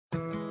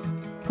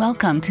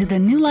Welcome to the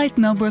New Life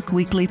Millbrook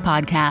Weekly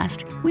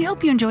Podcast. We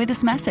hope you enjoy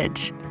this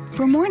message.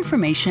 For more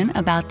information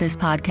about this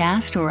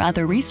podcast or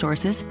other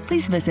resources,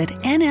 please visit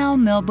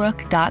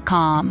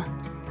nlmillbrook.com.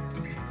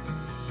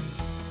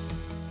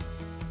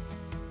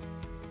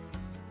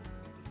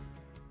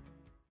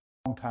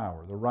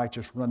 Tower, the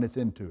righteous runneth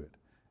into it,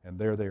 and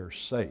there they are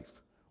safe,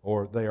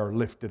 or they are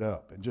lifted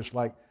up. And just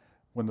like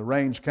when the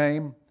rains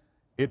came,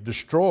 it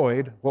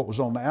destroyed what was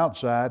on the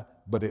outside,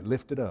 but it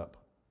lifted up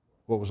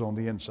what was on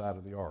the inside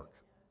of the ark.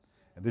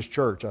 And this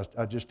church,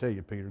 I just tell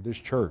you, Peter, this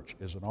church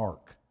is an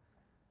ark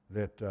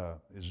that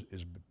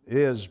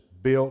is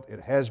built, it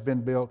has been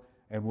built,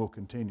 and will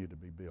continue to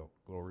be built.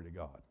 Glory to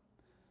God.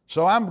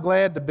 So I'm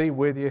glad to be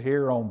with you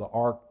here on the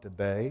ark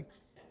today.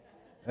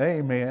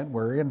 Amen.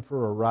 We're in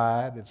for a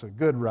ride. It's a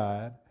good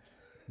ride.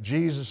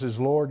 Jesus is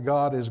Lord.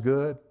 God is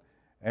good.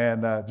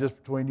 And just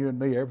between you and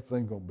me,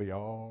 everything's going to be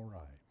all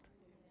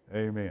right.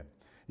 Amen.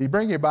 You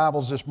bring your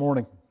Bibles this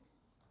morning.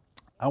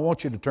 I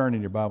want you to turn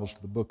in your Bibles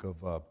to the book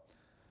of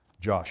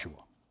Joshua,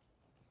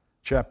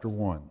 chapter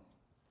 1.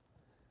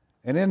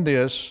 And in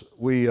this,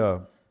 we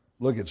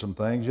look at some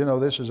things. You know,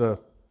 this is a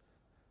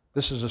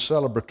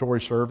celebratory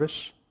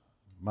service.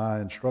 My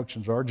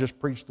instructions are just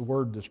preach the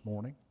word this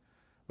morning.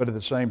 But at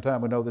the same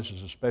time, we know this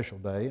is a special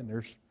day, and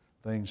there's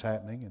things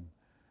happening,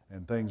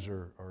 and things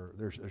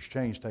there's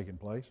change taking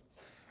place.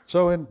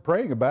 So in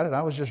praying about it,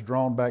 I was just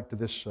drawn back to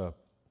this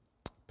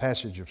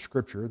passage of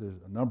Scripture.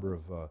 There's a number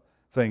of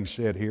things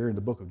said here in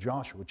the book of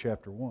Joshua,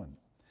 chapter 1.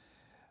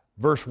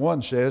 Verse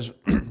 1 says,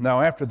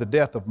 "Now after the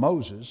death of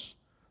Moses,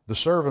 the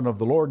servant of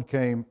the Lord, it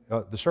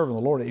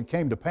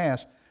came to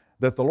pass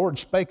that the Lord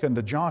spake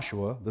unto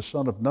Joshua, the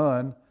son of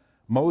Nun,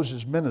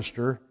 Moses'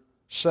 minister,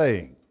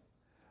 saying,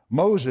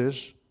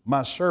 Moses,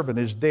 my servant,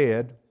 is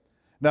dead.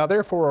 Now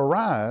therefore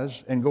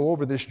arise and go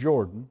over this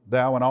Jordan,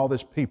 thou and all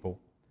this people,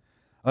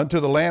 unto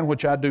the land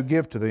which I do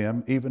give to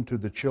them, even to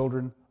the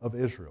children of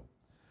Israel."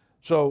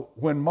 So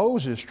when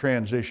Moses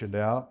transitioned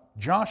out,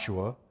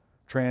 Joshua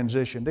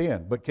transitioned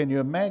in. But can you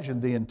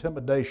imagine the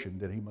intimidation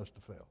that he must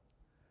have felt?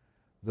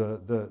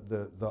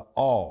 The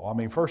awe. I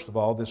mean, first of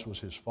all, this was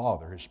his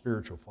father, his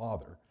spiritual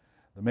father,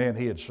 the man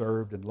he had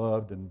served and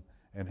loved and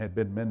had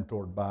been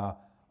mentored by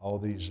all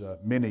these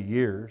many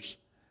years.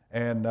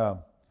 And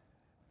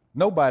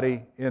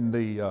nobody in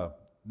the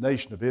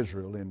nation of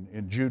Israel,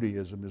 in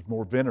Judaism, is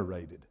more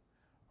venerated,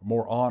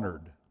 more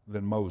honored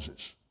than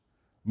Moses.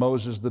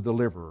 Moses the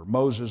deliverer,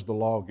 Moses the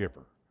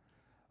lawgiver.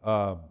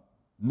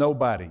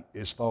 Nobody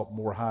is thought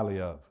more highly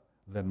of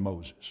than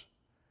Moses.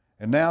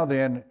 And now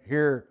then,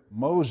 here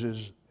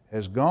Moses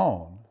has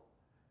gone,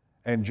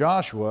 and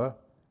Joshua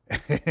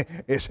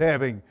is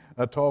having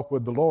a talk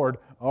with the Lord.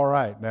 All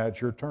right, now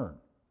it's your turn.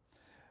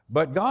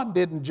 But God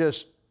didn't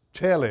just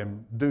tell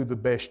him, do the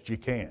best you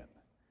can.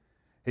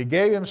 He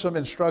gave him some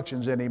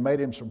instructions and he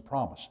made him some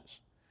promises.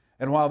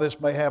 And while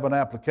this may have an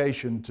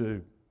application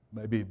to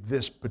maybe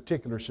this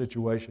particular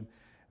situation,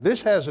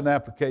 this has an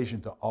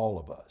application to all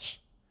of us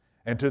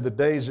and to the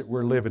days that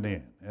we're living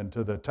in and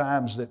to the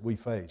times that we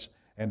face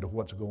and to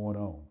what's going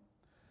on.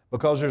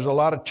 Because there's a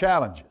lot of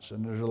challenges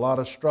and there's a lot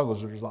of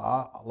struggles, there's a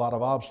lot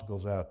of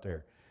obstacles out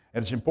there.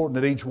 And it's important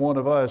that each one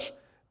of us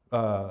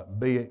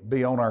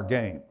be on our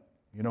game.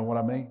 You know what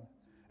I mean?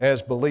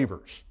 As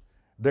believers,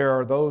 there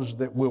are those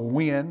that will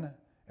win,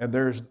 and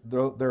there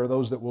are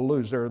those that will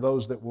lose. There are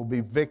those that will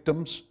be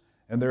victims,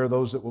 and there are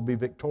those that will be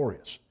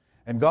victorious.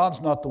 And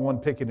God's not the one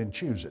picking and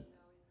choosing.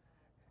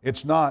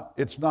 It's not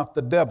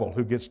the devil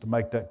who gets to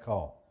make that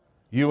call.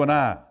 You and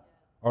I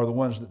are the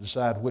ones that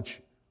decide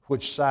which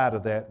side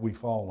of that we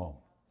fall on.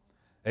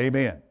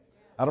 Amen.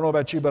 I don't know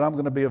about you, but I'm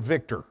going to be a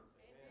victor.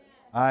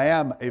 I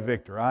am a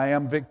victor. I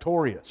am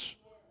victorious.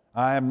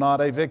 I am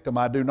not a victim.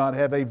 I do not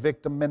have a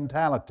victim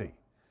mentality.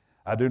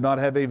 I do not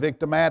have a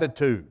victim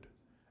attitude.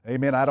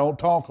 Amen. I don't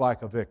talk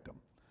like a victim.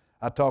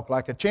 I talk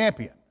like a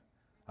champion.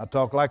 I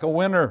talk like a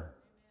winner.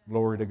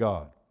 Glory to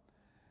God.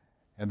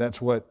 And that's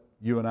what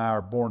you and I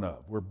are born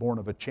of. We're born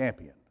of a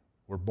champion.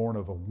 We're born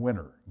of a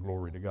winner.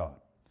 Glory to God.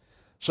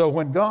 So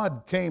when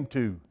God came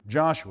to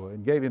Joshua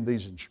and gave him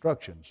these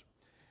instructions,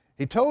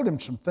 he told him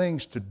some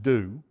things to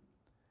do,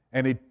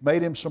 and he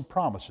made him some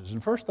promises.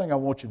 And first thing I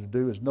want you to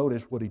do is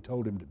notice what he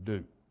told him to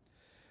do.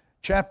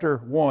 Chapter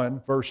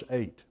 1, verse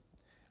 8.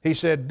 He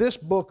said, "This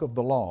book of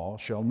the law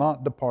shall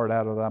not depart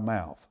out of thy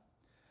mouth,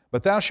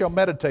 but thou shalt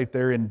meditate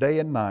therein day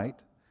and night,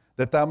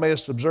 that thou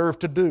mayest observe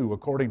to do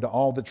according to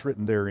all that's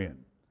written therein.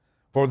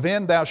 For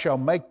then thou shalt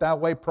make thy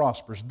way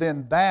prosperous.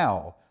 Then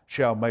thou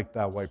shalt make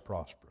thy way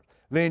prosperous.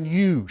 Then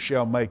you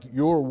shall make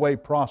your way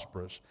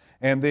prosperous,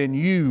 and then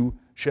you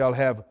shall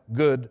have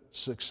good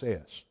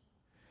success."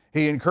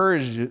 He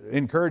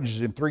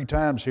encourages him 3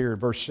 times here in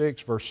verse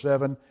 6, verse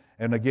 7,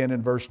 and again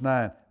in verse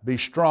 9. Be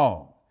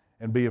strong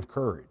and be of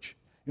courage.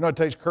 You know, it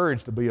takes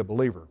courage to be a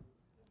believer.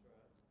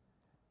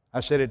 I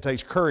said it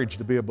takes courage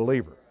to be a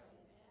believer.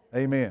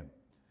 Amen.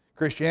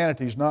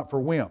 Christianity is not for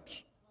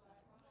wimps.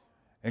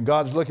 And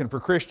God's looking for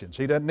Christians.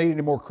 He doesn't need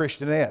any more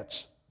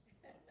Christianettes.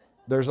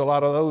 There's a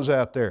lot of those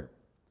out there.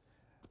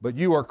 But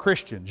you are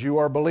Christians. You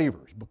are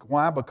believers.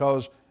 Why?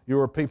 Because You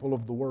are people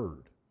of the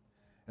Word.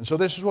 And so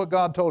this is what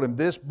God told him.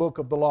 This book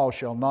of the law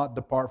shall not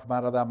depart from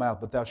out of thy mouth,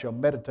 but thou shalt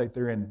meditate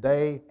therein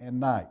day and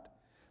night,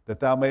 that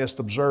thou mayest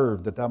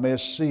observe, that thou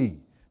mayest see,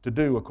 to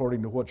do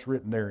according to what's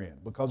written therein.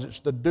 Because it's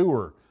the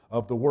doer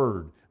of the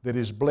word that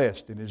is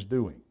blessed in his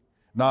doing,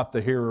 not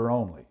the hearer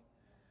only.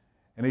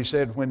 And he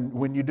said,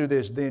 when you do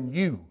this, then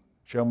you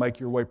shall make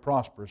your way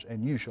prosperous,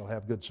 and you shall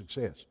have good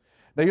success.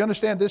 Now you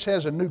understand this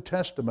has a New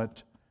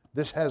Testament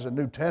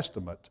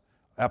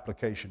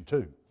application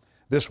too.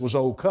 This was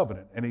Old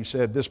Covenant, and he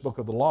said this book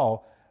of the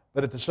law,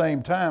 but at the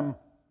same time,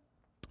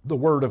 the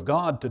Word of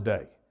God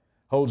today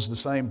holds the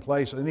same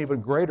place, an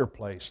even greater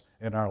place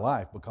in our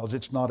life, because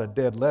it's not a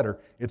dead letter,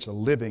 it's a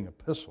living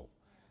epistle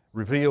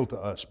revealed to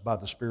us by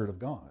the Spirit of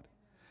God.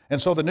 And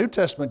so the New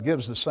Testament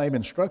gives the same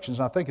instructions,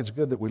 and I think it's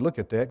good that we look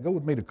at that. Go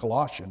with me to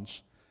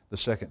Colossians, the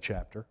 2nd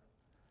chapter.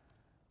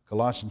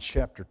 Colossians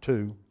chapter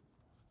 2.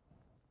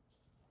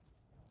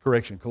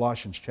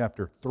 Colossians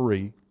chapter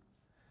 3.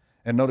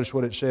 And notice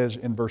what it says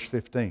in verse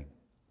 15.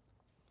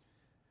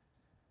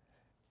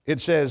 It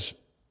says,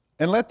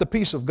 and let the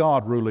peace of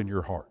God rule in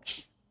your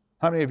hearts.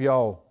 How many of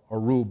y'all are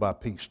ruled by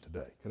peace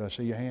today? Can I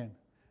see your hand?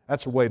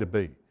 That's a way to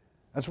be.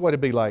 That's a way to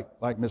be like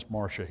Miss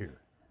Marcia here.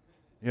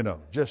 You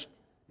know, just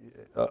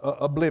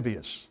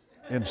oblivious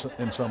in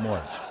some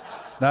ways.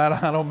 Now,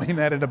 I don't mean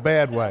that in a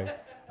bad way.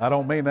 I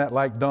don't mean that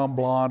like dumb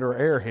blonde or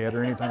airhead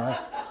or anything like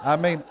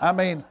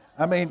that.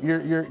 I mean,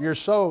 you're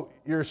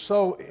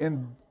so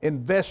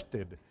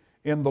invested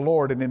in the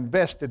Lord and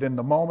invested in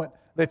the moment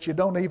that you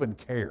don't even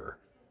care.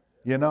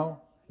 You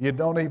know, you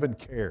don't even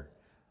care.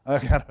 I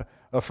got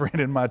a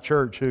friend in my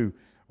church who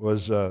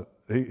was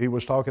he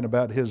was talking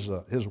about his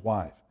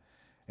wife,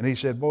 and he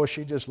said, "Boy,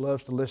 she just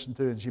loves to listen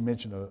to." And she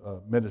mentioned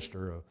a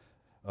minister,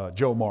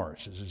 Joe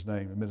Morris is his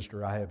name, a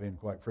minister I have in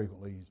quite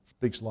frequently. He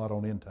speaks a lot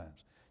on end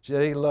times. She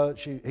said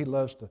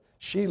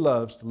she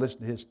loves to listen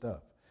to his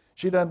stuff.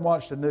 She doesn't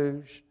watch the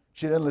news.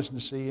 She doesn't listen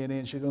to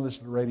CNN. She doesn't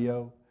listen to the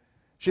radio.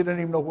 She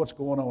doesn't even know what's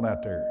going on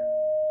out there.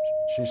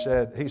 He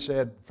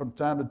said, from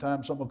time to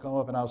time something will come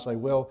up and I'll say,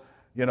 well,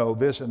 you know,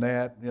 this and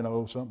that, you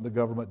know, something the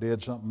government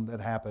did, something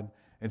that happened.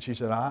 And she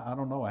said, I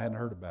don't know, I hadn't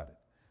heard about it.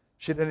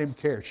 She didn't even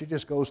care. She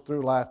just goes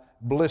through life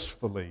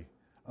blissfully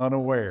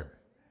unaware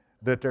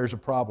that there's a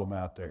problem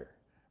out there.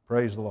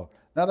 Praise the Lord.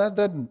 Now that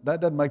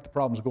doesn't make the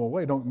problems go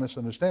away, don't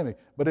misunderstand me,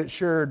 but it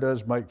sure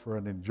does make for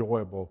an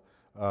enjoyable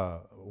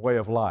way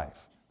of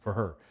life for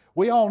her.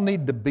 We all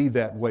need to be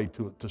that way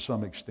to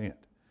some extent.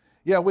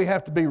 Yeah, we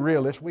have to be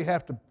realists. We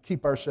have to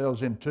keep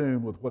ourselves in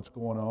tune with what's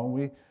going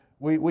on.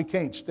 We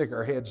can't stick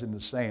our heads in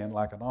the sand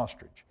like an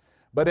ostrich.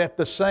 But at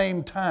the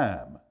same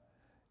time,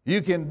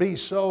 you can be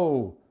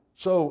so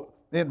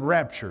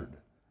enraptured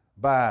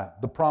by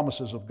the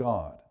promises of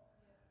God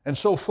and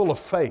so full of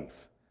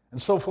faith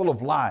and so full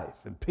of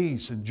life and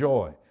peace and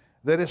joy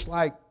that it's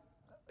like,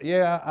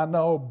 yeah, I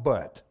know,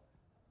 but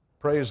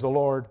praise the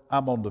Lord,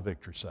 I'm on the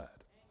victory side.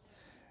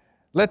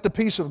 Let the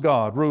peace of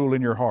God rule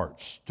in your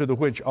hearts, to the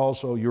which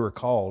also you are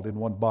called in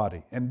one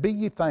body. And be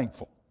ye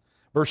thankful.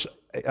 Verse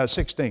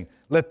 16,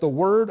 let the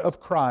word of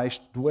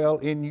Christ dwell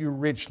in you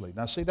richly.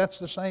 Now see, that's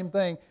the same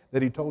thing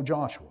that he told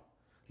Joshua.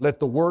 Let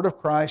the word of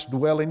Christ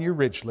dwell in you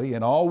richly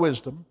in all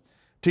wisdom,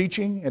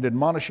 teaching and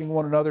admonishing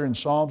one another in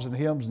psalms and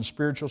hymns and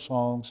spiritual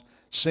songs,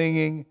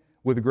 singing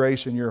with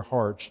grace in your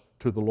hearts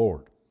to the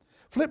Lord.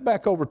 Flip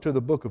back over to the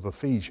book of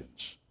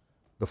Ephesians,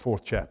 the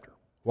 4th chapter,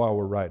 while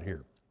we're right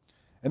here.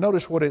 And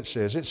notice what it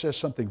says. It says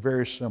something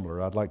very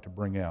similar I'd like to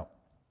bring out.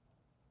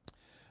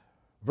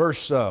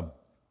 Verse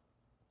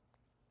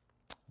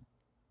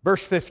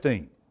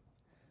 15.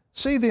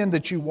 See then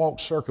that you walk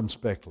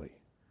circumspectly,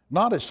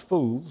 not as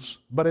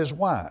fools, but as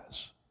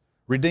wise,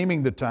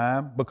 redeeming the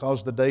time,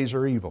 because the days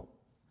are evil.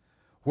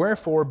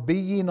 Wherefore be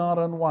ye not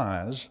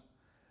unwise,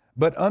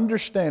 but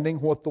understanding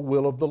what the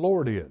will of the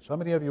Lord is. How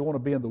many of you want to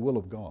be in the will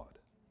of God?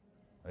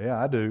 Yeah,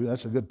 I do.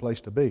 That's a good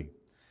place to be.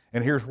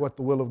 And here's what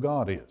the will of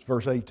God is.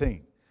 Verse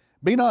 18.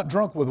 Be not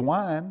drunk with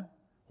wine,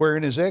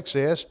 wherein is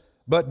excess,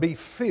 but be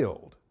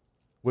filled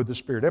with the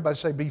Spirit. Everybody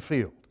say, be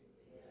filled.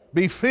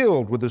 Be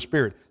filled with the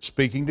Spirit,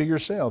 speaking to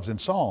yourselves in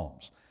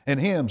psalms and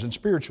hymns and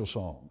spiritual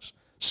songs,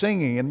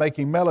 singing and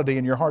making melody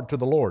in your heart to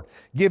the Lord,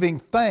 giving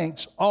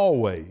thanks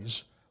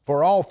always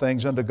for all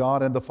things unto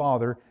God and the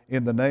Father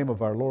in the name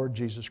of our Lord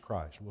Jesus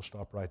Christ. We'll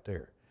stop right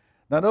there.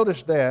 Now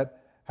notice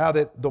how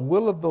that the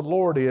will of the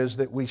Lord is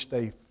that we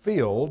stay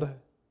filled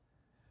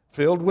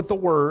with the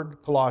Word,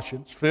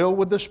 Colossians, filled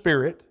with the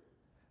Spirit,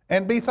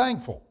 and be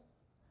thankful.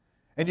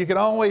 And you can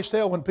always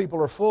tell when people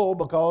are full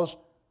because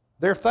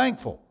they're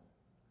thankful.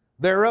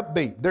 They're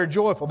upbeat. They're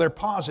joyful. They're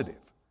positive.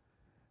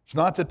 It's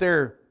not that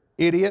they're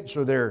idiots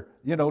or they're,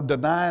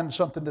 denying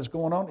something that's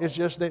going on. It's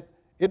just that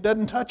it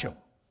doesn't touch them.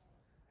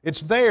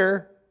 It's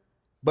there,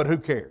 but who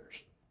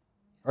cares?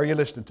 Are you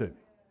listening to me?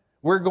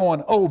 We're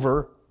going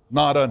over,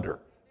 not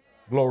under.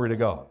 Glory to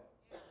God.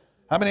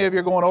 How many of you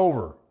are going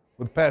over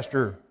with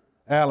Pastor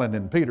Alan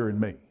and Peter and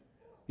me?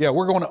 Yeah,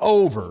 we're going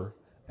over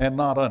and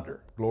not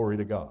under. Glory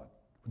to God.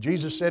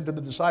 Jesus said to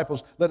the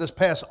disciples, let us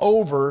pass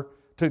over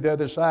to the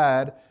other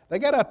side. They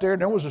got out there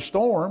and there was a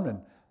storm,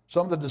 and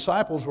some of the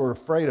disciples were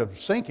afraid of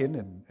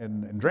sinking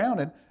and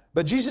drowning,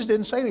 but Jesus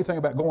didn't say anything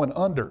about going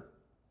under.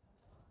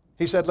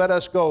 He said, let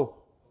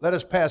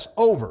us pass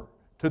over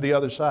to the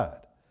other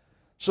side.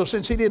 So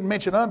since he didn't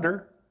mention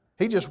under,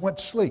 he just went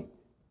to sleep,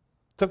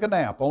 took a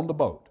nap on the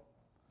boat.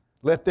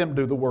 Let them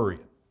do the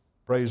worrying.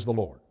 Praise the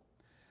Lord.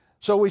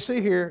 So we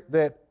see here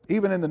that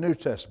even in the New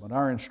Testament,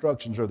 our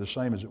instructions are the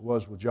same as it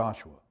was with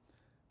Joshua.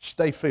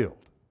 Stay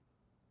filled.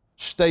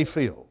 Stay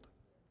filled.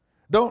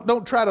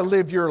 Don't try to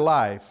live your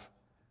life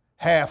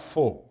half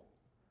full.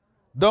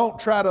 Don't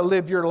try to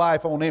live your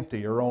life on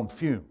empty or on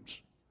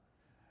fumes.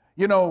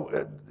 You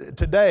know,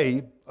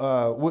 today,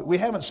 we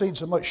haven't seen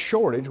so much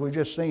shortage. We've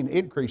just seen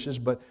increases,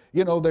 but,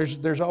 you know,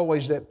 there's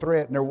always that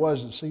threat, and there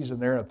was a season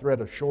there, a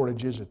threat of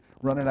shortages and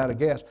running out of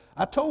gas.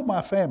 I told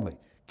my family,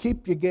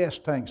 keep your gas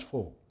tanks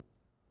full.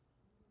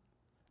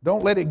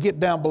 Don't let it get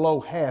down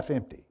below half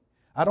empty.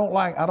 I don't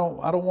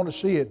want to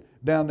see it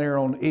down there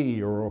on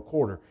E or a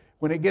quarter.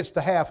 When it gets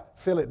to half,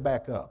 fill it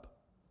back up.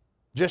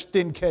 Just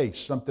in case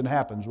something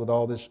happens with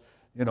all this,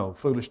 you know,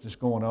 foolishness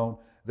going on,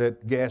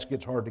 that gas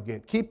gets hard to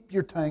get. Keep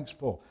your tanks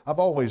full. I've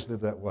always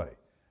lived that way.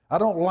 I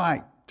don't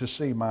like to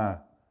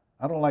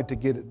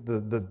get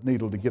the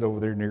needle to get over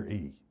there near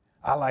E.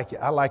 I like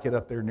it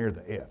up there near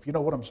the F. You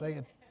know what I'm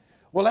saying?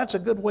 Well, that's a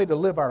good way to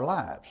live our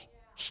lives.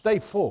 Stay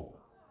full.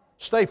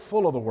 Stay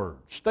full of the Word.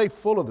 Stay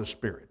full of the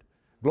Spirit.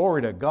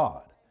 Glory to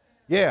God.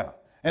 Yeah.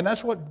 And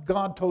that's what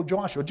God told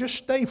Joshua. Just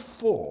stay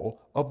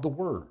full of the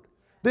Word.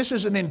 This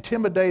is an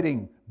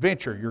intimidating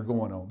venture you're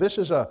going on. This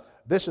is a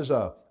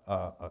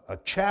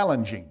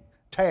challenging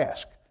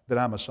task that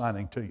I'm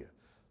assigning to you.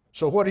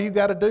 So what do you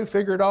got to do?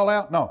 Figure it all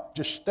out? No,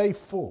 just stay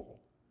full.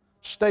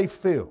 Stay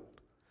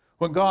filled.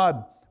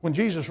 When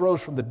Jesus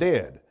rose from the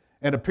dead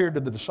and appeared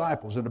to the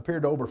disciples and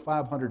appeared to over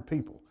 500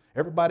 people,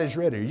 everybody's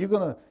ready. Are you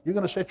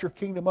gonna set your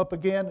kingdom up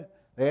again?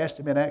 They asked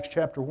him in Acts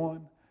chapter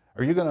 1.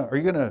 Are you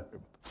gonna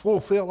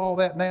fulfill all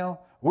that now?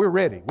 We're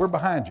ready. We're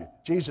behind you.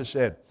 Jesus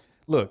said,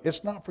 look,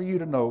 it's not for you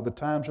to know the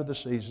times or the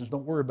seasons.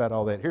 Don't worry about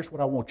all that. Here's what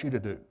I want you to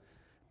do.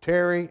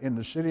 Tarry in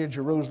the city of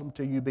Jerusalem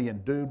till you be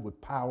endued with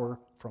power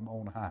from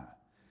on high.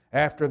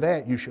 After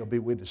that you shall be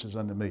witnesses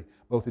unto me,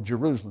 both in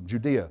Jerusalem,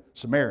 Judea,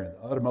 Samaria, and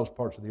the uttermost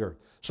parts of the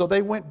earth. So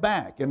they went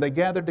back and they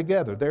gathered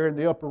together there in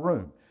the upper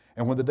room.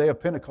 And when the day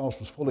of Pentecost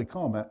was fully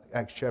come,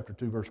 Acts chapter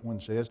 2 verse 1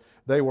 says,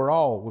 they were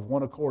all with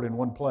one accord in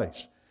one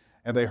place.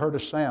 And they heard a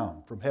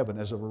sound from heaven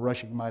as of a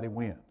rushing mighty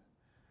wind.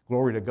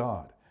 Glory to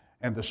God.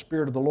 And the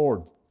Spirit of the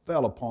Lord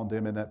fell upon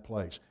them in that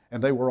place.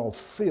 And they were all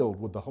filled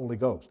with the Holy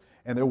Ghost.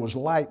 And there was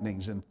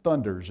lightnings and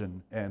thunders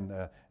and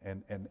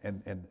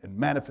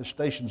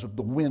manifestations of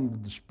the wind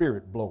of the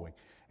Spirit blowing.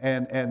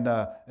 And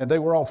they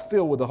were all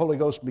filled with the Holy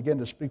Ghost and began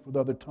to speak with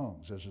other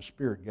tongues as the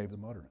Spirit gave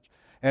them utterance.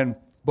 And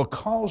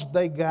because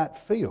they got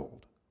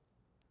filled,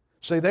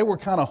 see, they were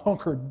kind of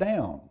hunkered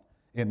down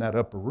in that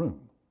upper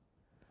room.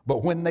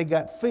 But when they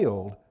got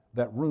filled,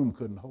 that room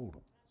couldn't hold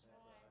them.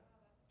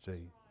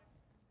 See?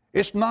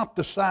 It's not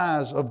the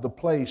size of the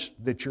place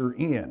that you're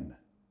in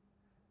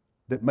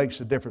that makes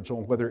the difference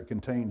on whether it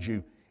contains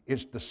you.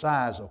 It's the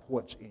size of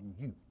what's in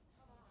you.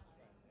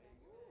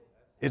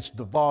 It's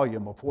the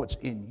volume of what's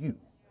in you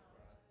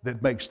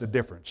that makes the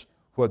difference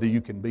whether you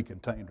can be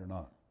contained or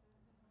not.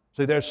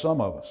 See, there's some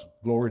of us,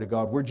 glory to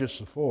God, we're just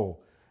so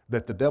full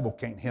that the devil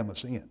can't hem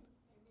us in.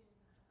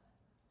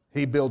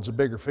 He builds a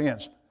bigger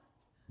fence.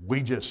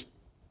 We just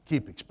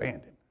keep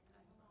expanding.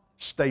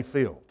 Stay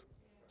filled.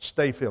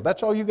 Stay filled.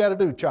 That's all you got to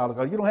do, child of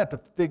God. You don't have to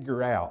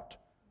figure out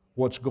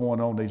what's going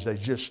on these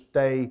days. Just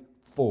stay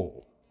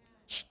full.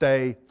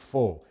 Stay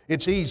full.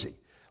 It's easy.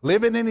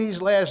 Living in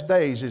these last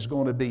days is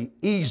going to be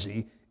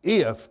easy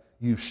if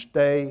you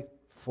stay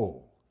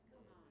full.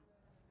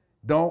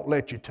 Don't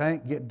let your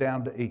tank get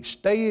down to E.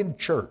 Stay in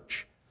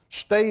church.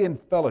 Stay in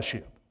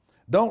fellowship.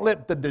 Don't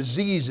let the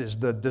diseases,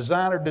 the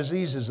designer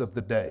diseases of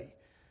the day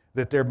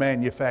that they're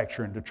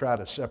manufacturing to try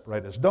to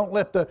separate us. Don't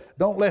let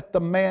the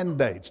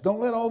mandates, don't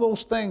let all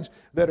those things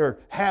that are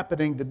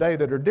happening today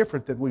that are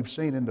different than we've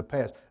seen in the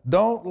past.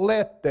 Don't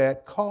let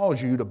that cause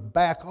you to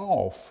back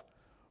off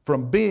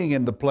from being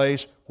in the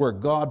place where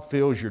God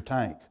fills your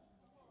tank.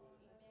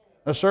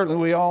 Now, certainly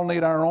we all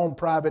need our own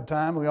private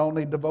time. We all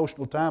need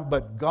devotional time.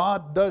 But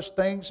God does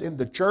things in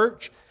the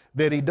church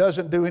that He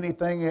doesn't do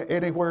anything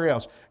anywhere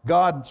else.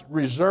 God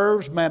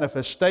reserves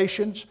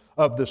manifestations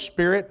of the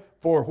Spirit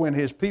for when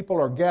His people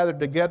are gathered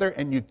together,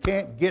 and you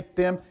can't get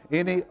them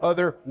any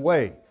other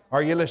way.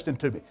 Are you listening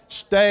to me?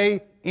 Stay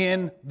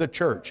in the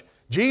church.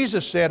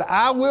 Jesus said,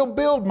 I will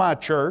build my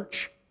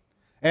church,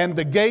 and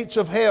the gates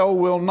of hell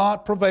will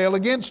not prevail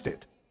against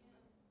it.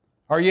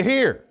 Are you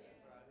here?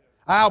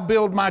 I'll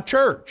build my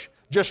church,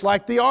 just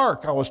like the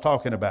ark I was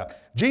talking about.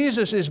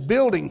 Jesus is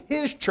building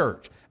His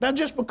church. Now,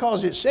 just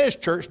because it says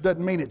church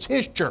doesn't mean it's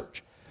His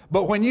church.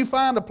 But when you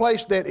find a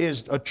place that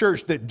is a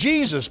church that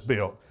Jesus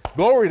built,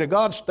 glory to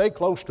God, stay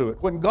close to it.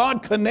 When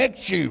God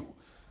connects you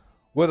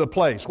with a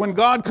place, when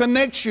God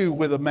connects you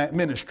with a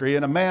ministry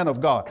and a man of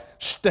God,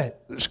 stay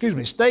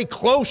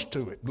close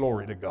to it,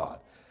 glory to God.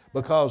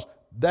 Because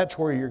that's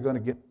where you're going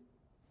to get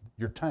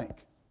your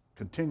tank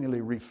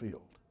continually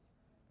refilled.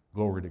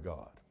 Glory to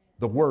God.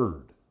 The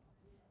Word,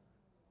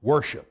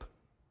 worship,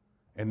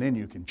 and then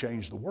you can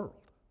change the world.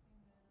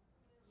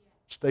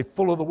 Stay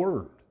full of the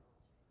Word.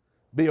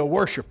 Be a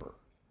worshiper,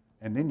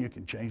 and then you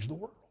can change the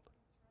world.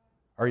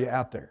 Are you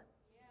out there?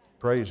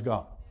 Praise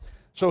God.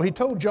 So he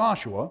told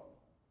Joshua,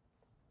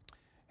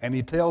 and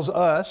he tells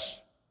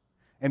us,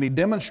 and he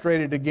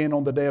demonstrated again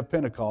on the day of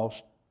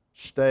Pentecost,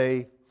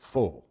 stay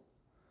full.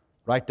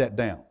 Write that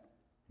down.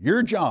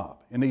 Your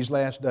job in these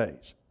last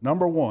days,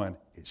 number one,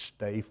 is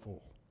stay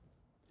full.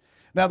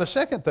 Now the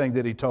second thing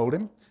that he told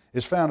him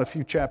is found a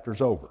few chapters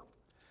over.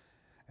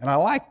 And I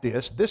like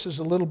this. This is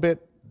a little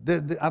bit,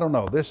 I don't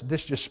know, this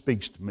just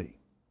speaks to me.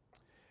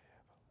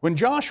 When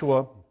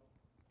Joshua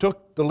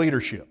took the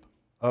leadership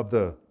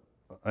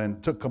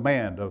and took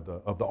command of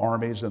the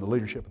armies and the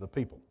leadership of the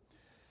people,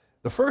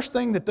 the first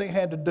thing that they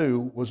had to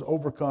do was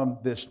overcome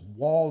this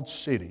walled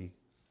city,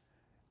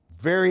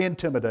 very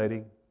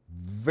intimidating,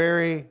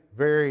 very,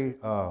 very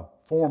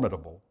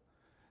formidable,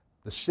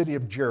 the city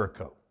of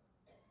Jericho.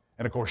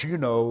 And of course, you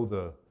know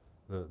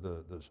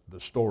the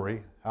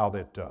story, how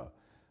that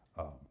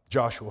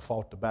Joshua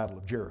fought the Battle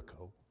of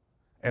Jericho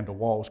and the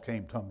walls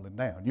came tumbling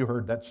down. You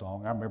heard that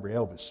song. I remember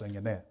Elvis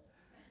singing that.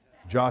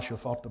 Joshua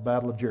fought the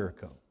Battle of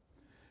Jericho.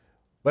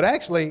 But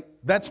actually,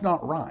 that's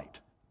not right.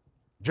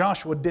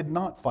 Joshua did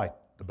not fight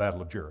the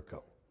Battle of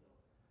Jericho.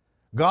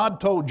 God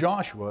told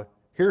Joshua,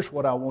 here's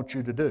what I want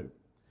you to do.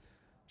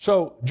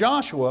 So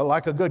Joshua,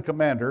 like a good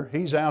commander,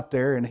 he's out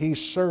there and he's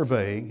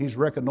surveying, he's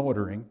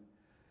reconnoitering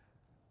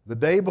the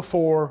day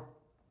before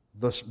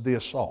the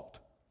assault.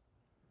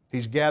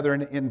 He's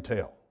gathering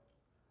intel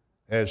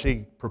as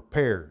he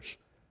prepares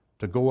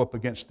to go up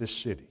against this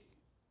city.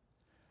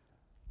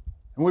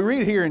 And we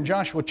read here in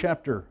Joshua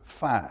chapter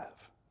 5,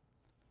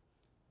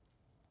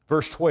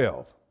 verse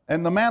 12,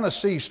 and the manna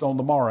ceased on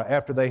the morrow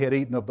after they had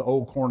eaten of the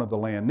old corn of the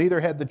land. Neither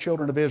had the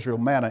children of Israel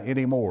manna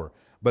any more,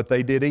 but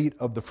they did eat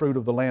of the fruit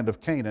of the land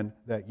of Canaan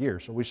that year.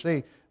 So we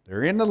see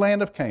they're in the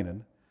land of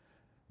Canaan.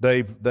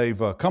 They've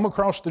come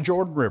across the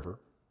Jordan River.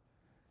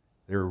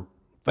 They're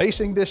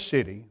facing this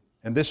city,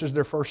 and this is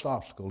their first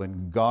obstacle,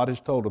 and God has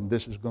told them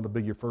this is going to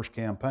be your first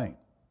campaign.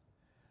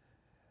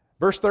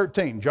 Verse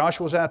 13,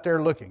 Joshua's out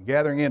there looking,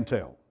 gathering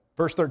intel.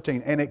 Verse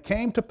 13, and it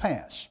came to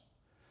pass,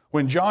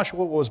 when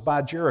Joshua was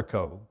by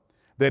Jericho,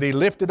 that he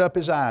lifted up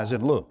his eyes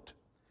and looked.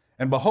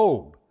 And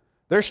behold,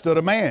 there stood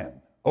a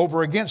man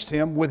over against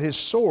him with his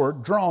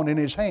sword drawn in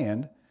his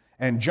hand.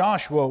 And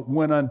Joshua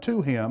went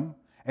unto him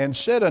and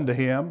said unto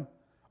him,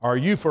 are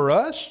you for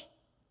us,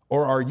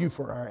 or are you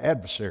for our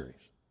adversaries?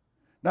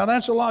 Now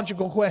that's a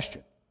logical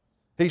question.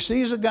 He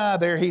sees a guy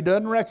there he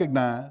doesn't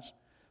recognize,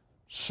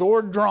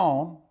 sword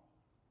drawn,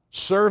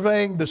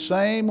 surveying the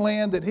same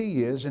land that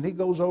he is, and he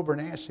goes over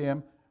and asks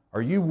him,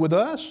 are you with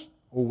us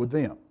or with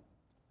them?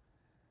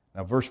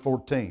 Now verse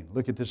 14,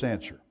 look at this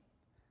answer.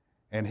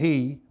 And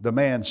he, the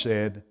man,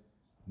 said,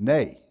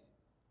 nay,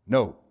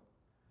 no,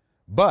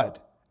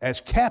 but as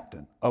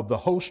captain of the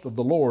host of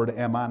the Lord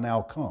am I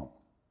now come.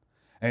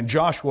 And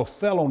Joshua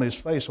fell on his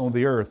face on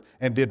the earth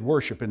and did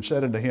worship and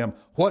said unto him,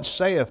 what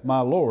saith my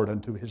Lord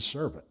unto his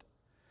servant?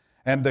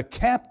 And the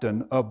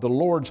captain of the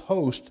Lord's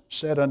host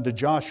said unto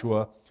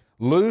Joshua,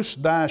 loose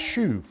thy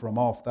shoe from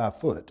off thy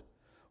foot,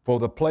 for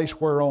the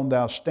place whereon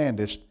thou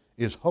standest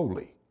is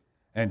holy.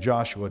 And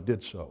Joshua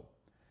did so.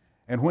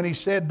 And when he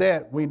said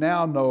that, we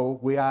now know,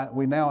 we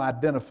now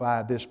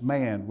identify this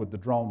man with the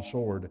drawn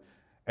sword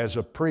as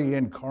a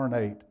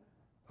pre-incarnate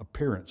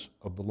appearance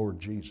of the Lord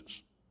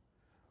Jesus.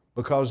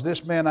 Because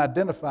this man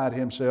identified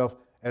himself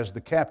as the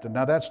captain.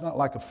 Now that's not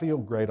like a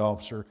field grade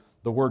officer.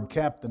 The word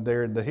captain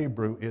there in the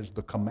Hebrew is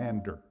the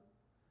commander.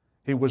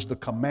 He was the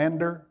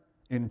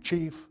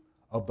commander-in-chief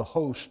of the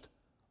host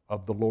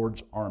of the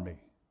Lord's army.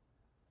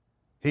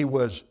 He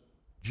was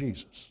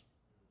Jesus.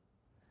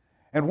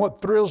 And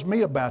what thrills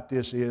me about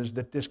this is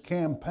that this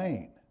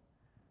campaign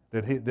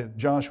that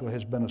Joshua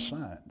has been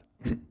assigned,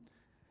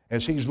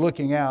 as he's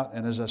looking out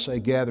and, as I say,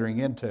 gathering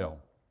intel,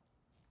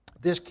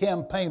 this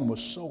campaign was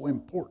so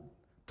important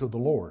to the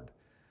Lord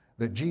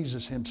that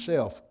Jesus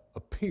himself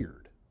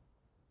appeared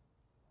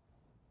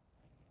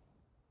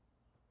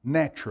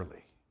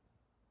naturally,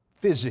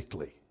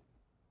 physically,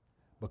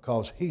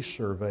 because he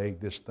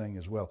surveyed this thing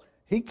as well.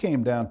 He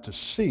came down to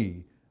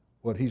see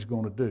what he's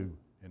going to do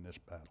in this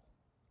battle.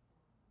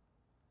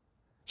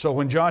 So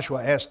when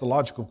Joshua asked the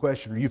logical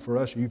question, are you for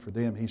us, are you for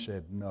them? He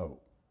said, no.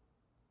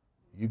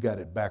 You got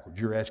it backwards.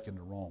 You're asking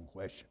the wrong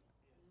question.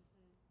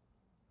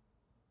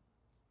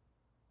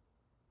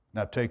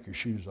 Now take your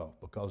shoes off,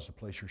 because the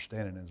place you're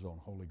standing in is on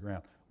holy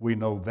ground. We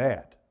know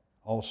that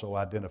also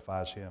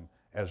identifies him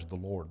as the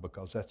Lord,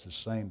 because that's the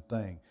same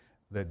thing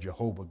that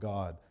Jehovah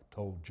God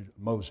told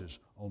Moses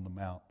on the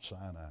Mount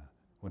Sinai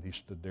when he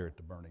stood there at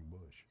the burning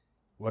bush.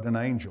 What an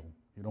angel.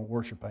 You don't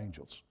worship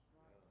angels.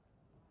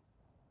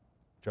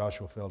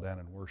 Joshua fell down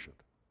and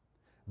worshiped.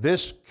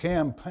 This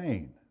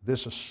campaign,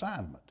 this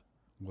assignment,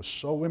 was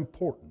so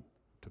important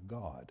to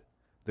God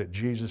that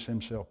Jesus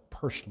himself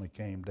personally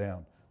came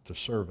down to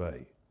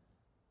survey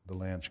the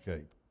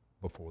landscape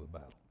before the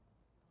battle.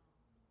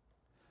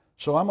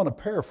 So I'm going to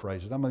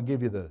paraphrase it. I'm going to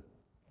give you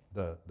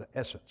the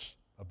essence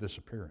of this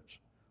appearance.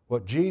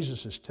 What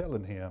Jesus is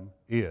telling him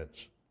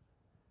is,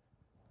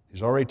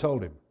 he's already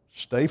told him,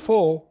 stay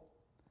full,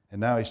 and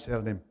now he's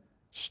telling him,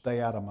 stay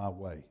out of my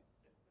way.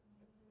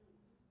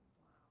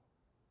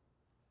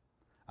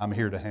 I'm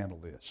here to handle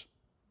this.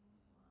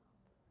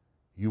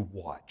 You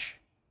watch.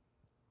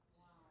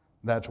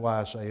 That's why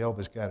I say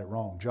Elvis got it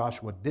wrong.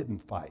 Joshua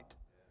didn't fight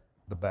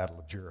the battle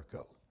of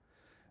Jericho.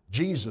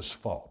 Jesus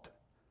fought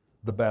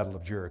the battle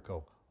of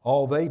Jericho.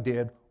 All they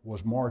did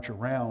was march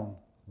around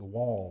the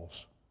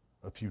walls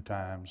a few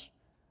times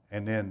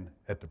and then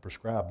at the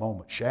prescribed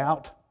moment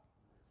shout,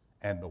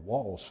 and the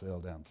walls fell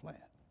down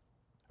flat.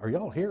 Are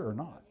y'all here or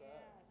not?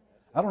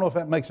 I don't know if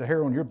that makes the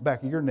hair on your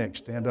back of your neck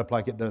stand up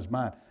like it does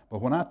mine,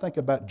 but when I think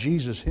about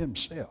Jesus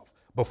himself,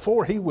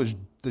 before he was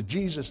the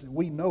Jesus that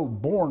we know,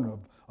 born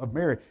of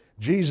Mary,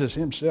 Jesus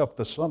himself,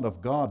 the Son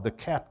of God, the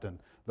captain,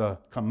 the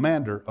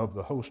commander of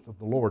the host of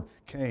the Lord,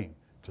 came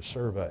to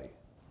survey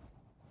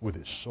with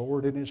his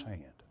sword in his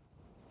hand.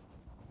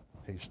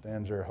 He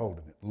stands there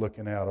holding it,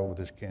 looking out over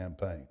this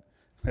campaign.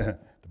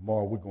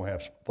 Tomorrow we're going to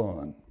have some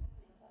fun.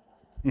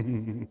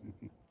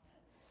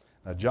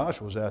 Now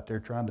Joshua's out there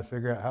trying to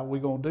figure out how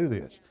we're going to do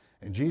this.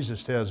 And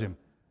Jesus tells him,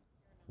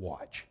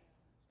 watch.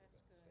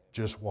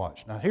 Just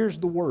watch. Now here's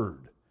the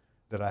word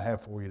that I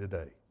have for you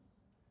today.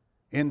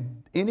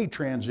 In any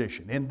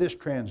transition, in this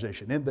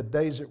transition, in the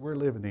days that we're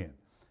living in,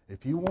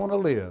 if you want to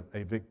live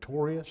a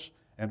victorious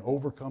and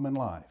overcoming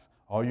life,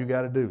 all you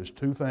got to do is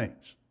two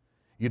things.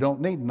 You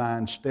don't need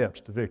 9 steps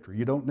to victory.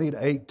 You don't need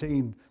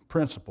 18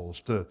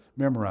 principles to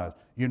memorize.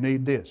 You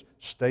need this.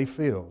 Stay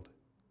filled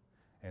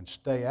and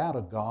stay out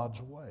of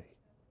God's way.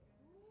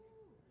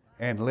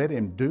 And let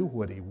him do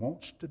what he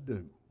wants to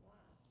do.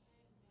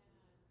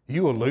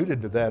 You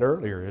alluded to that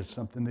earlier. It's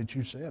something that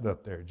you said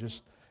up there.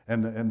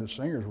 And the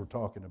singers were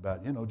talking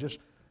about,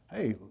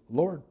 hey,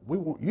 Lord, we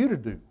want you to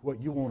do what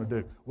you want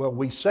to do. Well,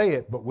 we say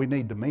it, but we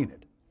need to mean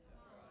it.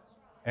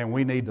 And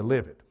we need to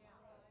live it.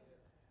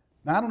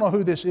 Now, I don't know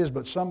who this is,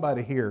 but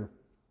somebody here,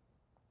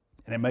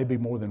 and it may be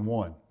more than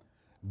one,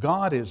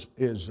 God is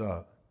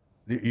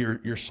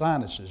your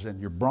sinuses and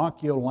your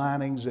bronchial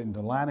linings and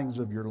the linings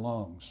of your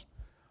lungs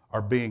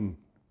are being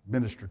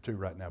ministered to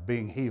right now,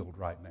 being healed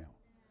right now.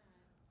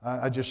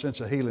 I just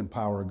sense a healing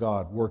power of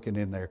God working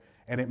in there.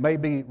 And it may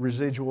be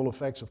residual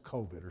effects of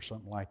COVID or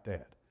something like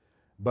that.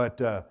 But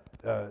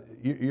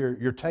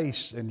your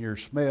taste and your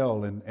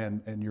smell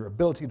and your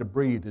ability to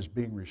breathe is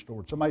being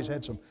restored. Somebody's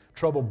had some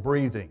trouble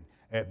breathing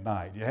at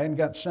night. You hadn't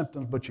got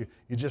symptoms, but you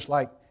just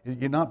like,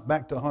 you're not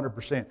back to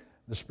 100%.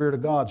 The Spirit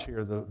of God's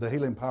here. The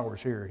healing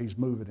power's here. He's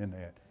moving in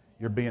that.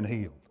 You're being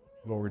healed.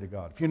 Glory to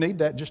God. If you need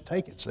that, just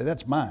take it. Say,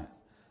 that's mine.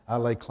 I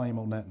lay claim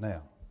on that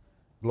now.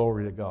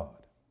 Glory to God.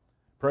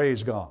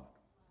 Praise God.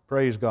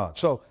 Praise God.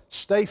 So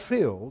stay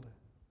filled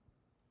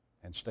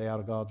and stay out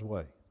of God's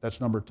way.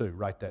 That's number 2.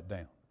 Write that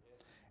down.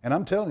 And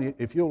I'm telling you,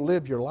 if you'll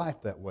live your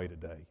life that way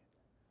today,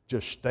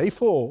 just stay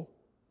full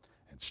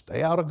and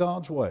stay out of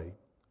God's way.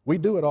 We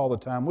do it all the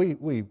time.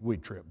 We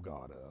trip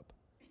God up.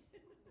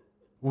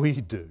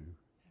 We do.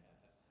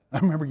 I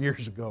remember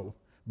years ago,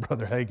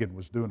 Brother Hagin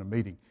was doing a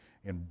meeting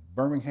in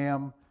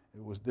Birmingham.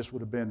 This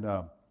would have been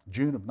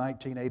June of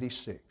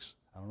 1986.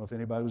 I don't know if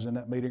anybody was in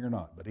that meeting or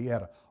not, but he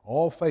had an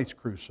all-faith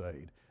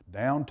crusade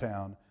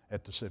downtown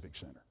at the Civic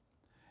Center.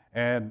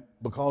 And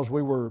because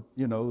we were,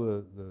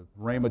 the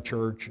Rhema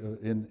Church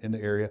in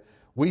the area,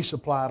 we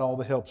supplied all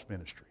the helps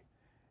ministry.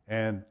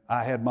 And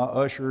I had my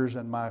ushers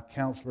and my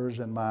counselors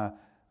and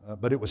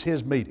but it was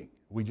his meeting.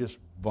 We just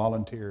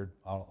volunteered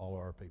all of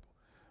our people.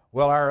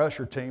 Well, our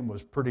usher team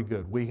was pretty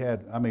good. We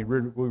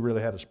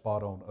really had a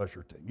spot-on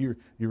usher team.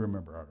 You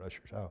remember our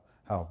ushers,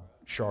 how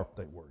sharp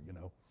they were,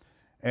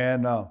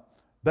 And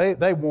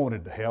they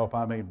wanted to help.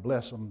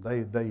 Bless them.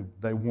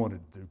 They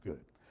wanted to do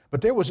good.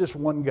 But there was this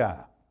one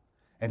guy,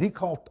 and he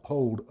caught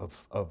hold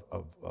of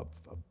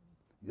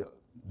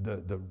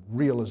the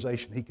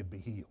realization he could be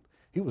healed.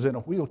 He was in a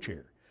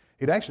wheelchair.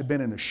 He'd actually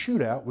been in a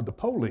shootout with the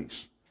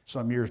police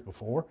some years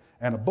before,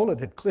 and a bullet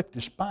had clipped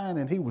his spine,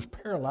 and he was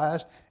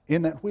paralyzed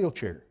in that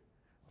wheelchair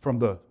from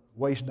the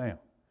waist down.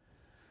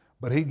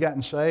 But he'd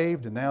gotten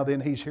saved, and now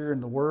then he's hearing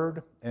the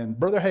word. And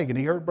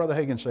he heard Brother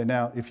Hagin say,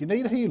 now, if you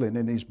need healing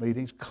in these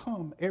meetings,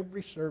 come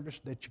every service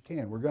that you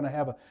can. We're going to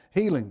have a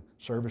healing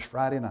service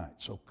Friday night.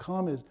 So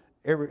come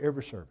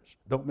every service.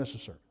 Don't miss a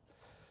service.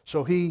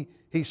 So he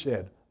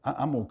said,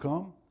 I'm going to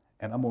come,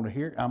 and I'm going to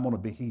hear, I'm going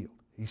to be healed.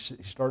 He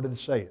started to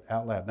say it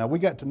out loud. Now, we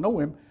got to know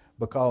him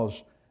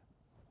because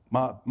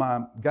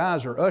my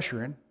guys are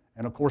ushering,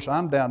 and of course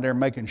I'm down there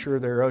making sure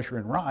they're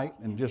ushering right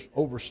and just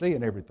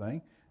overseeing everything,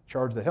 in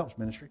charge of the helps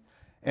ministry.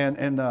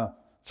 And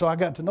so I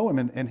got to know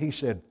him, and he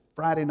said,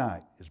 Friday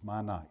night is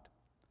my night.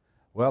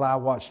 Well, I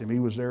watched him. He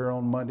was there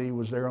on Monday, he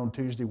was there on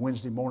Tuesday,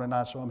 Wednesday morning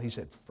I saw him. He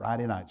said,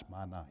 Friday night's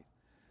my night.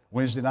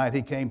 Wednesday night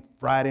he came,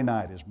 Friday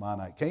night is my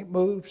night. Can't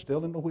move,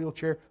 still in the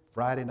wheelchair,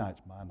 Friday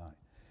night's my night.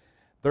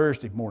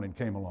 Thursday morning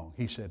came along.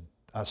 He said,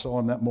 I saw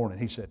him that morning.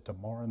 He said,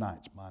 tomorrow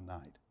night's my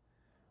night.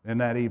 And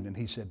that evening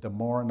he said,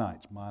 tomorrow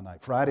night's my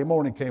night. Friday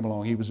morning came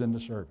along, he was in the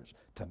service.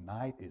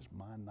 Tonight is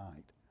my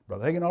night.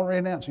 Brother Hagin already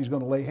announced he's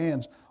going to lay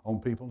hands on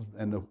people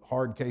and the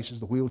hard cases,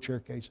 the wheelchair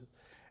cases.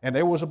 And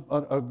there was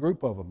a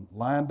group of them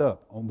lined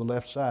up on the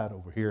left side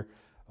over here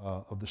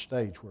of the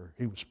stage where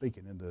he was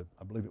speaking in the,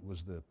 I believe it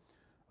was the,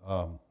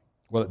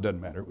 well, it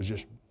doesn't matter. It was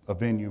just a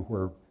venue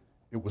where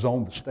it was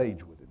on the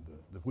stage with him,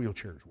 the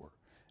wheelchairs were.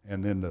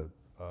 And then the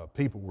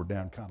people were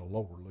down kind of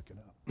lower looking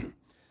up.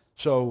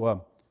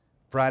 So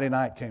Friday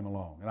night came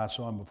along, and I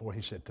saw him before.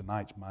 He said,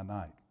 tonight's my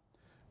night.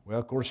 Well,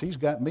 of course, he's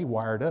got me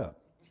wired up.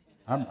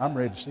 I'm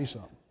ready to see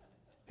something.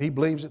 He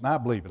believes it, and I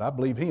believe it. I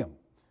believe him.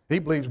 He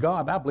believes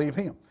God, and I believe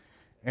him.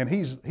 And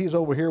he's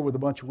over here with a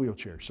bunch of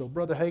wheelchairs. So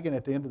Brother Hagin,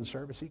 at the end of the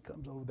service, he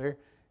comes over there,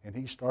 and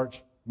he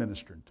starts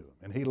ministering to him.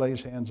 And he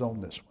lays hands on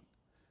this one,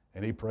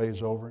 and he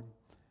prays over him.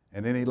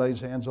 And then he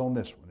lays hands on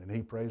this one, and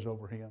he prays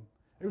over him.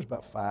 There was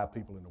about 5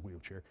 people in the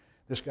wheelchair.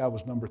 This guy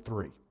was number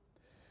 3.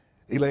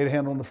 He laid a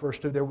hand on the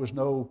first 2. There was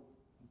no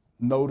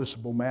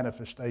noticeable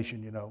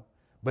manifestation, you know.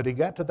 But he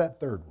got to that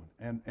third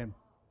one. And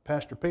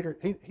Pastor Peter,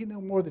 he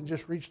no more than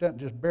just reached out and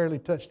just barely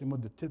touched him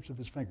with the tips of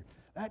his fingers.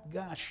 That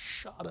guy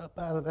shot up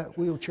out of that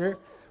wheelchair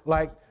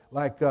like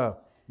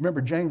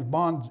remember James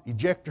Bond's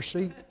ejector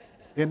seat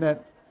in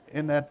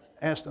that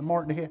Aston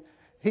Martin he had?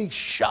 He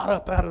shot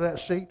up out of that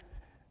seat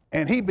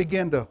and he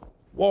began to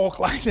walk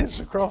like this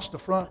across the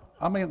front.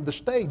 I mean, the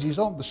stage, he's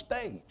on the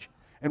stage.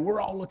 And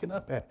we're all looking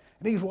up at it.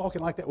 And he's walking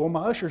like that. Well,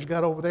 my ushers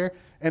got over there,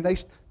 and they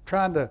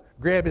trying to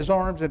grab his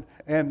arms,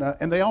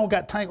 and they all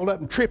got tangled up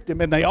and tripped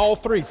him, and they all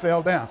 3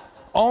 fell down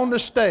on the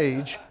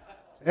stage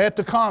at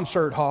the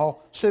concert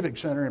hall, Civic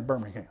Center in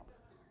Birmingham.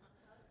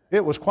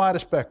 It was quite a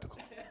spectacle.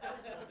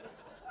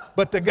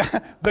 But the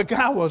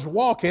guy was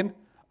walking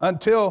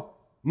until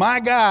my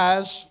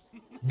guys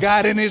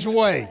got in his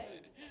way.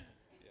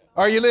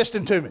 Are you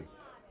listening to me?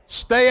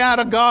 Stay out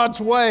of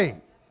God's way.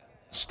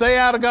 Stay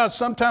out of God.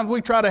 Sometimes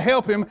we try to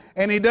help him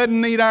and he doesn't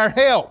need our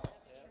help.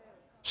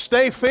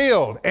 Stay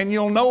filled and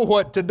you'll know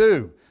what to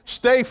do.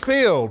 Stay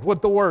filled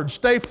with the Word.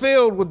 Stay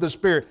filled with the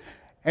Spirit.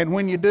 And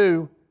when you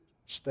do,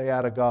 stay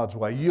out of God's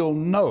way. You'll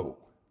know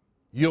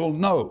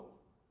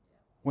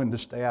when to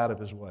stay out of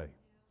His way.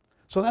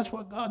 So that's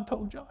what God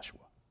told Joshua.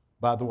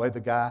 By the way,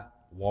 the guy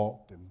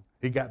walked and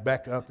he got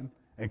back up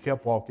and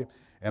kept walking.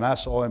 And I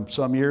saw him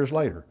some years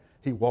later.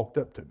 He walked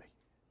up to me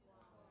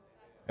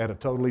at a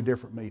totally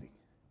different meeting.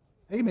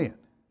 Amen.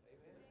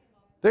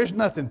 There's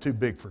nothing too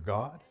big for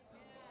God.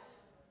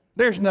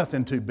 There's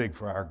nothing too big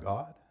for our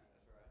God.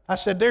 I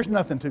said, there's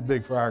nothing too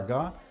big for our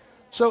God.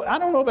 So I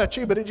don't know about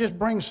you, but it just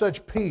brings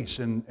such peace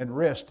and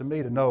rest to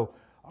me to know,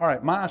 all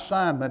right, my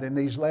assignment in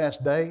these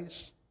last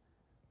days,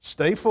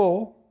 stay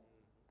full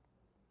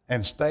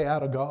and stay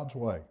out of God's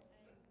way.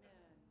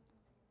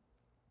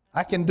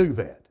 I can do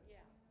that.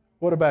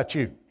 What about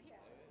you?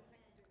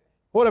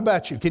 What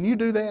about you? Can you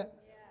do that?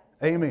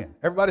 Amen.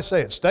 Everybody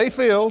say it. Stay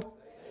filled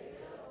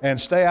and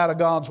stay out of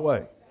God's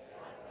way.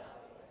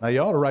 Now,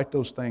 you ought to write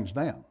those things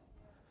down.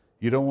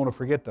 You don't want to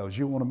forget those.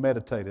 You want to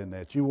meditate in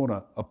that. You want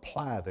to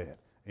apply that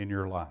in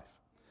your life.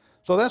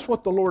 So that's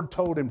what the Lord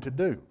told him to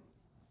do.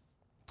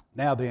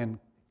 Now then,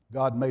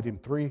 God made him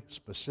 3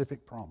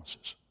 specific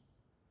promises.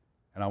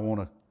 And I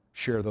want to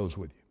share those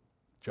with you.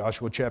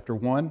 Joshua chapter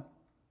 1,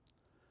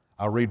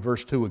 I'll read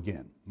verse 2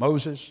 again.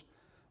 Moses,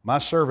 my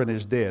servant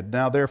is dead.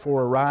 Now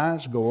therefore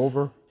arise, go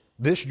over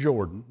this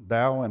Jordan,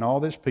 thou and all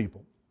this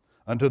people,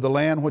 unto the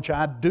land which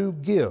I do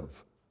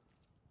give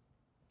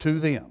to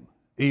them,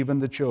 even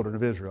the children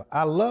of Israel.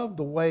 I love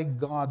the way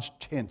God's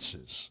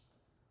tenses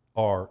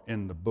are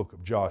in the book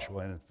of Joshua,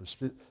 and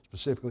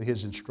specifically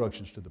his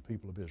instructions to the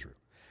people of Israel.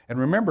 And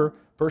remember,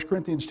 1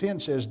 Corinthians 10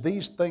 says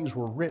these things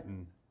were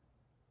written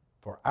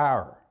for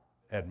our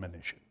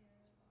admonition.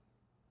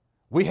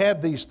 We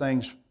have these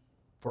things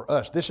for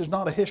us. This is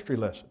not a history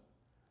lesson.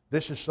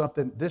 This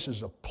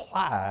is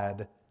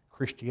applied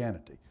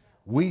Christianity.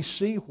 We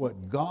see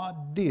what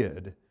God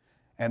did,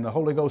 and the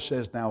Holy Ghost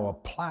says, now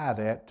apply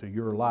that to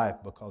your life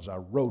because I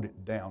wrote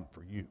it down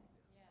for you.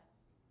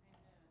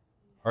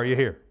 Are you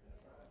here?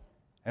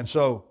 And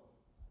so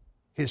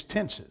his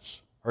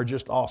tenses are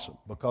just awesome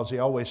because he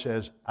always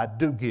says, I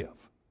do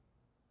give.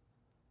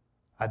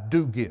 I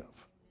do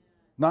give.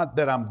 Not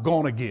that I'm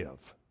going to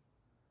give.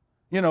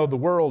 You know, the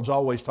world's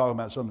always talking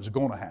about something that's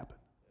going to happen.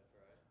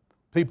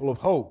 People of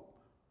hope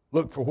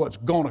look for what's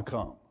going to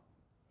come.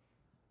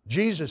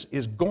 Jesus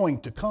is going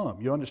to come.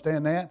 You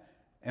understand that?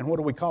 And what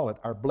do we call it?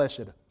 Our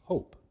blessed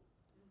hope.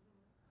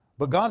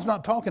 But God's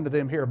not talking to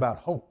them here about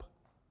hope.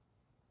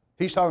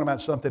 He's talking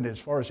about something that, as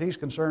far as he's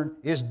concerned,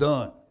 is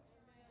done.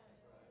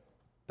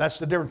 That's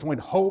the difference between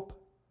hope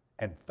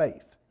and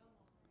faith.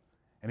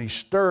 And he's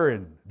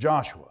stirring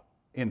Joshua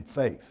in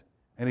faith.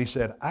 And he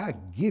said, I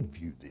give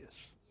you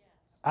this.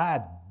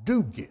 I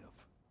do give.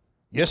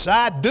 Yes,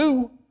 I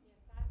do.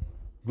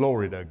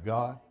 Glory to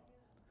God.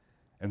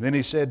 And then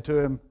he said to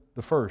him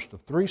the first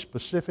of 3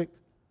 specific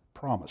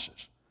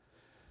promises.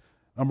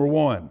 Number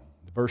 1,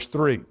 verse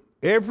 3.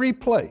 Every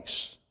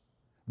place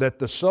that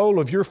the sole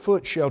of your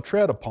foot shall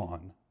tread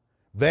upon,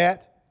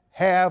 that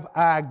have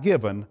I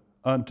given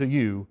unto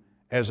you,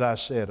 as I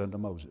said unto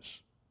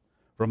Moses.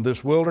 From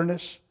this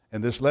wilderness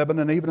and this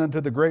Lebanon, even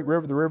unto the great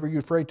river, the river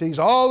Euphrates,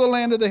 all the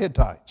land of the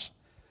Hittites,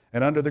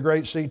 and under the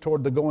great sea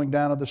toward the going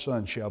down of the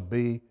sun shall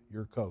be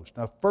your coast.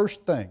 Now,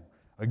 first thing,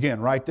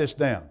 again, write this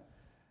down.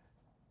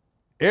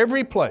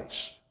 Every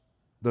place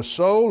the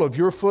sole of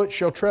your foot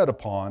shall tread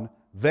upon,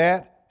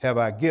 that have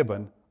I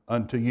given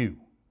unto you.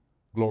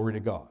 Glory to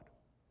God.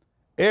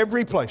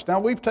 Every place. Now,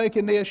 we've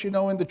taken this, in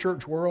the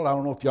church world. I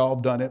don't know if y'all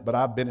have done it, but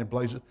I've been in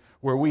places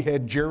where we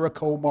had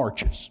Jericho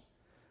marches,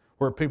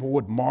 where people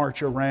would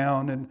march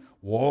around and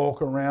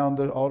walk around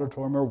the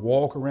auditorium or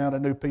walk around a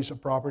new piece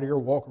of property or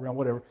walk around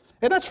whatever.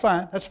 And that's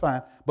fine, that's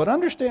fine. But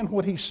understand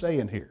what he's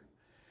saying here.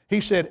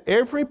 He said,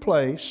 every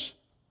place,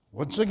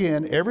 once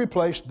again, every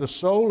place the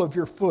sole of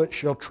your foot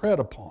shall tread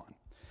upon.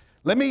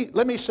 Let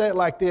me say it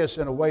like this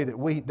in a way that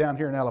we down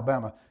here in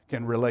Alabama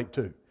can relate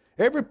to.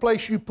 Every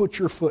place you put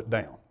your foot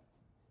down.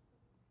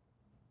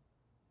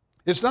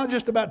 It's not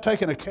just about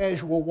taking a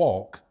casual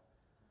walk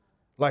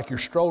like you're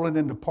strolling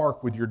in the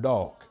park with your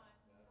dog.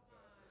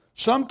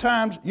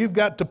 Sometimes you've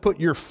got to put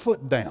your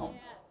foot down.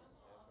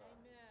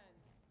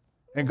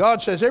 And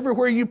God says,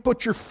 everywhere you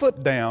put your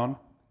foot down,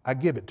 I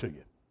give it to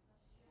you.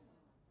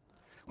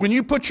 When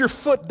you put your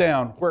foot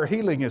down where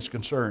healing is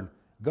concerned,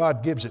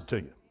 God gives it to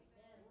you.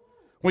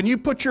 When you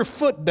put your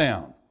foot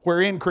down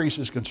where increase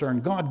is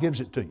concerned, God gives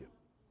it to you.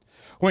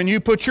 When you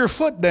put your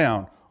foot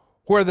down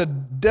where the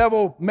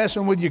devil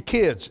messing with your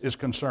kids is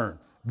concerned,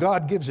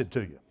 God gives it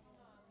to you.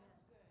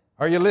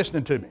 Are you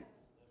listening to me?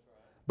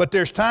 But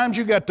there's times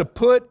you got to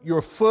put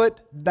your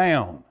foot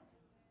down.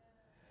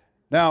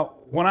 Now,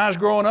 when I was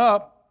growing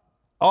up,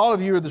 all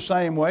of you are the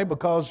same way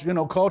because,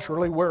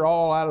 culturally we're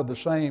all out of the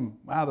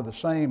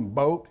same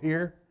boat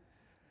here.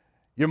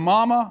 Your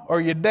mama or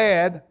your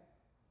dad,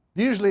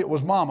 usually it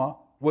was mama,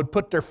 would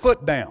put their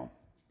foot down.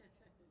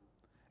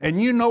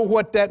 And you know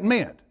what that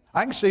meant.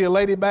 I can see a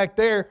lady back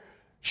there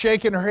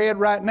shaking her head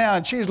right now,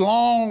 and she's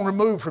long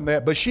removed from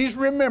that, but she's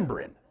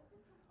remembering.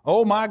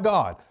 Oh my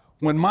God,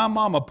 when my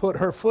mama put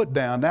her foot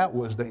down, that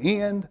was the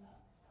end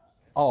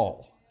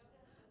all.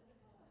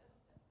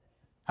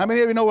 How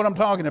many of you know what I'm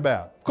talking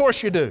about? Of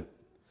course you do.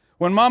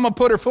 When mama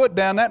put her foot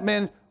down, that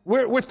means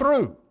we're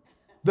through.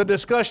 The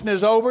discussion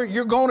is over.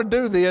 You're going to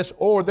do this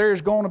or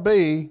there's going to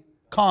be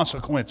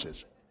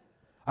consequences.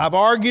 I've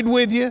argued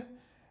with you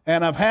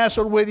and I've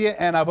hassled with you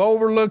and I've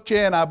overlooked you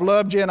and I've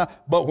loved you.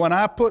 But when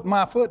I put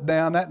my foot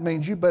down, that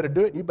means you better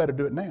do it and you better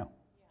do it now.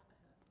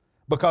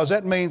 Because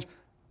that means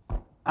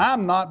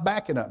I'm not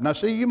backing up. Now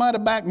see, you might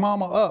have backed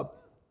mama up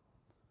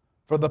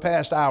for the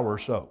past hour or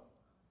so.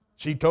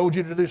 She told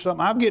you to do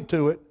something. I'll get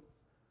to it.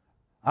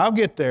 I'll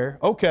get there.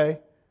 Okay.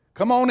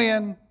 Come on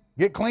in.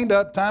 Get cleaned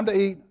up. Time to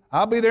eat.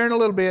 I'll be there in a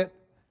little bit.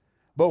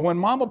 But when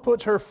mama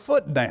puts her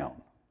foot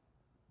down,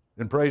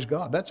 then praise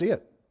God, that's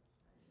it.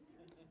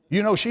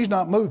 She's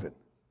not moving.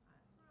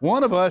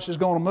 One of us is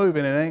going to move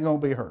and it ain't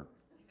going to be her.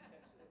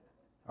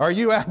 Are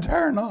you out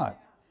there or not?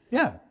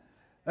 Yeah.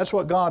 That's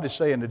what God is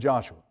saying to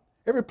Joshua.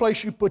 Every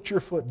place you put your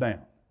foot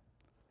down.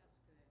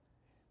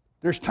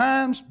 There's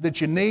times that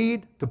you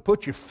need to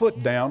put your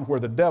foot down where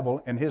the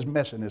devil and his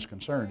messing is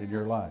concerned in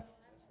your life.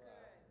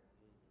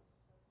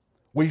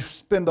 We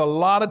spend a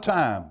lot of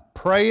time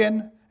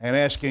praying and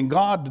asking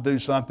God to do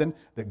something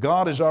that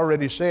God has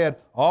already said,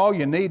 all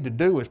you need to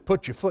do is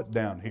put your foot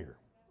down here.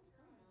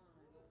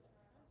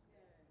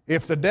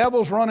 If the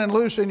devil's running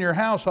loose in your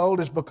household,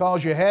 it's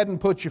because you hadn't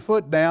put your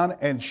foot down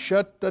and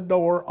shut the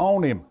door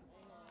on him.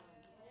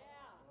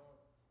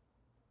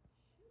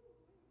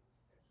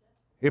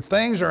 If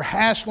things are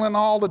hassling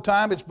all the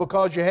time, it's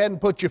because you hadn't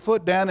put your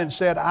foot down and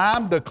said,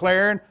 I'm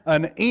declaring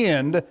an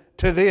end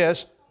to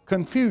this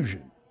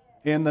confusion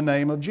in the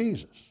name of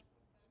Jesus.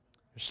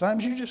 There's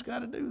times you just got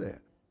to do that.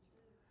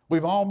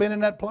 We've all been in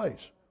that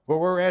place where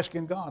we're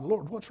asking God,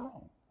 Lord, what's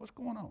wrong? What's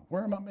going on?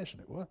 Where am I missing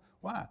it?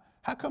 Why?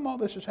 How come all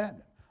this is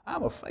happening?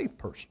 I'm a faith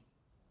person.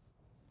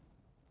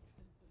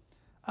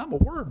 I'm a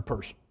word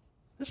person.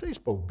 This ain't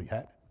supposed to be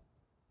happening.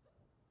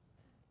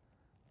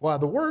 Why,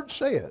 the word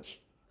says.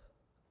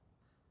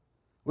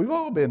 We've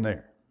all been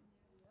there.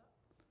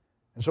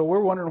 And so we're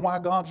wondering why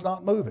God's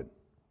not moving.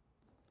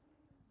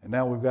 And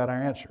now we've got our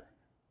answer.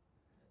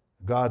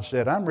 God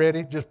said, I'm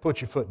ready, just put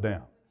your foot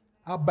down.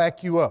 I'll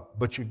back you up,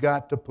 but you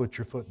got to put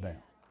your foot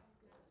down.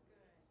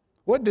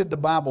 What did the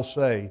Bible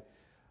say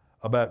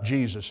about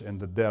Jesus and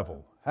the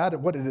devil?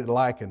 What did it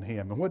liken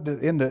him? And what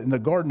did in the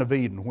Garden of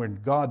Eden, when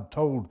God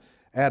told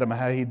Adam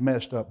how he'd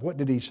messed up, what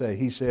did he say?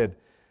 He said,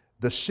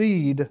 the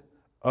seed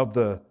of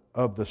the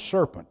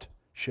serpent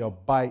shall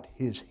bite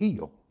his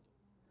heel,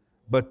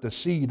 but the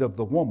seed of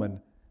the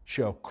woman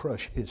shall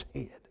crush his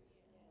head.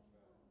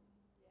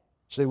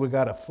 See, we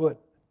got a foot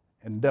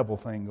and devil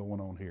thing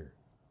going on here,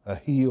 a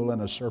heel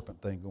and a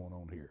serpent thing going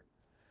on here.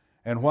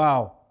 And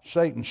while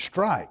Satan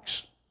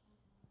strikes,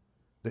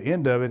 the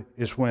end of it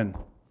is when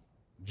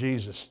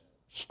Jesus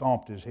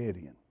stomped his head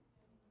in.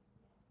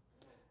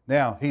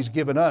 Now, he's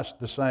given us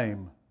the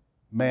same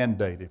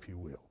mandate, if you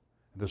will,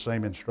 the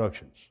same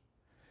instructions.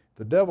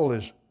 The devil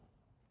is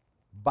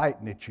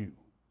biting at you,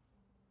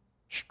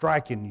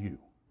 striking you.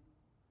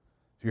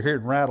 If you're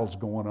hearing rattles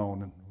going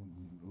on and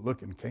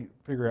looking, can't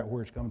figure out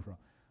where it's coming from,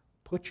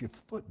 put your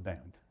foot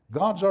down.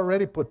 God's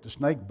already put the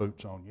snake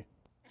boots on you.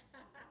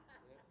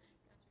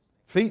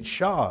 Feet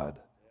shod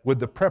with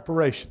the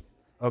preparation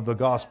of the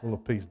gospel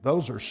of peace.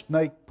 Those are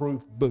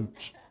snake-proof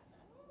boots.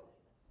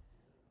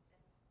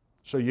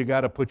 So you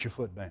got to put your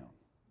foot down.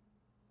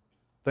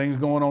 Things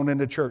going on in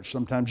the church,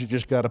 sometimes you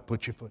just got to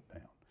put your foot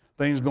down.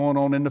 Things going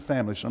on in the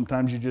family,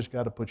 sometimes you just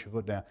got to put your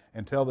foot down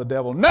and tell the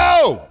devil,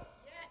 no!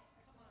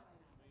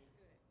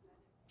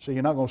 See,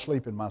 you're not going to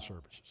sleep in my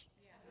services.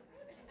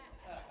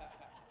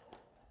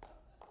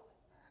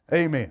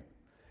 Amen.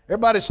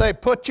 Everybody say,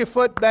 put your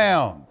foot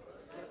down.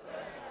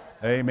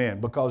 Amen.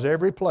 Because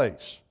every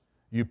place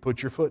you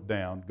put your foot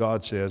down,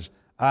 God says,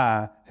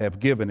 I have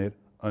given it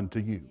unto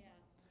you.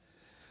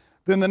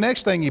 Then the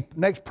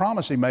next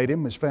promise he made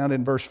him is found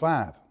in verse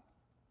 5.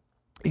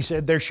 He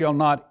said, there shall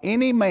not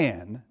any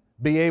man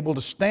be able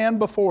to stand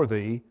before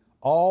thee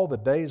all the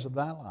days of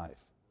thy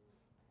life.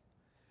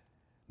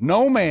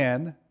 No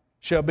man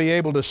shall be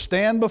able to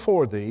stand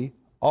before thee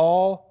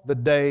all the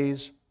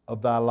days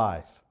of thy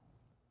life.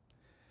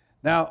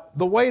 Now,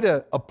 the way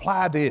to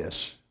apply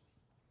this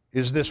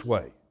is this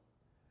way.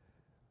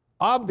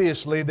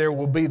 Obviously, there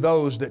will be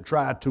those that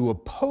try to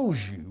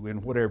oppose you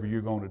in whatever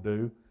you're going to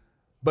do,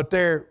 but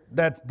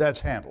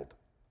that's handled.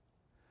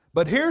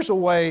 But here's a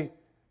way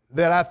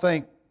that I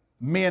think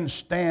men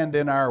stand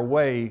in our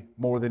way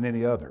more than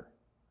any other.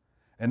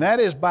 And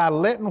that is by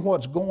letting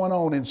what's going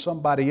on in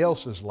somebody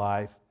else's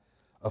life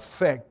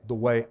affect the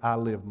way I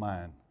live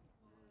mine.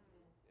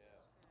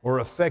 Or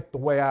affect the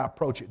way I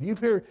approach it.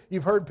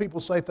 You've heard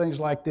people say things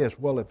like this,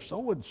 well, if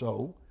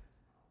so-and-so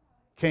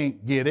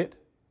can't get it,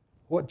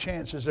 what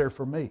chance is there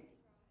for me?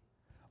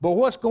 But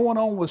what's going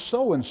on with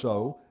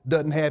so-and-so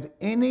doesn't have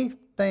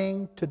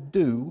anything to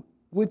do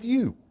with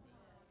you.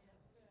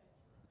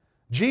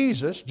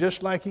 Jesus,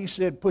 just like he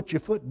said, put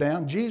your foot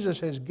down, Jesus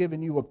has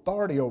given you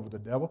authority over the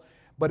devil,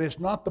 but it's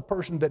not the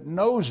person that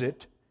knows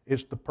it,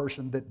 it's the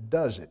person that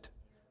does it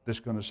that's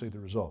going to see the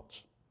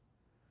results.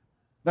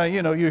 Now,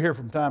 you hear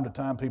from time to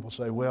time people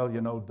say, well,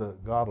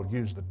 God will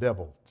use the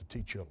devil to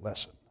teach you a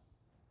lesson.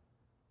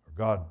 Or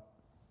God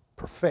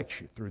perfects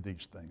you through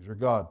these things. Or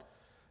God.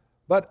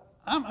 But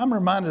I'm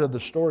reminded of the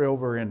story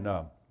over in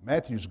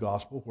Matthew's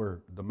Gospel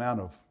where the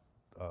Mount of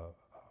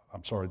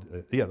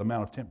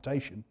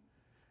Temptation,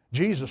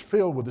 Jesus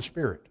filled with the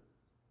Spirit.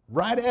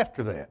 Right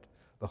after that,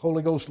 the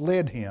Holy Ghost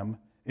led him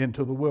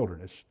into the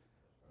wilderness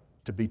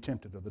to be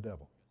tempted of the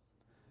devil.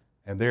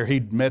 And there he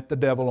met the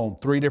devil on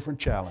 3 different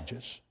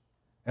challenges.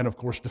 And of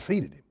course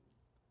defeated him.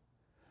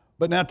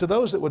 But now to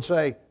those that would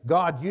say,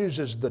 God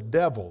uses the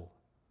devil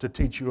to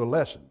teach you a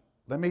lesson,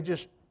 let me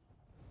just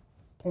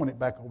point it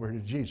back over to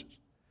Jesus.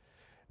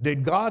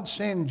 Did God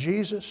send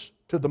Jesus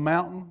to the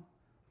mountain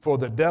for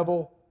the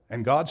devil,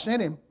 and God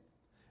sent him?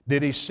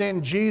 Did he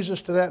send Jesus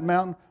to that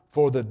mountain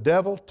for the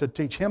devil to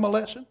teach him a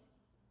lesson?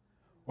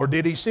 Or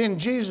did he send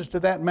Jesus to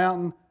that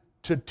mountain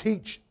to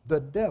teach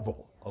the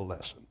devil a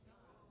lesson?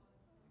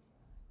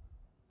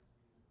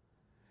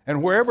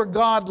 And wherever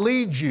God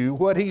leads you,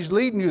 what he's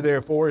leading you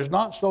there for is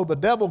not so the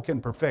devil can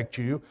perfect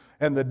you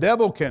and the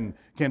devil can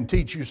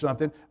teach you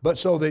something, but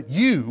so that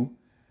you,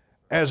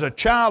 as a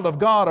child of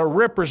God, a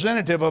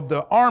representative of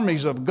the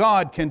armies of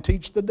God, can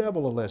teach the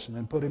devil a lesson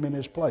and put him in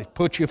his place.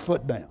 Put your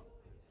foot down.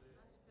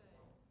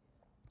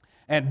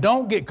 And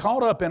don't get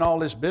caught up in all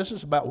this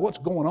business about what's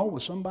going on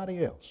with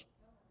somebody else.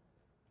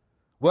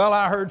 Well,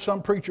 I heard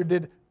some preacher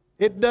did.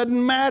 It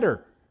doesn't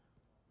matter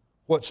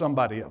what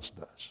somebody else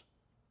does.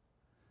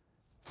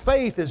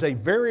 Faith is a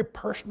very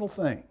personal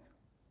thing.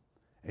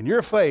 And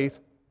your faith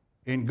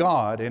in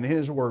God and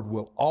His Word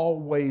will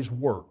always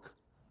work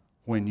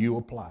when you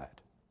apply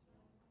it.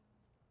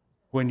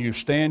 When you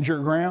stand your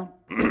ground,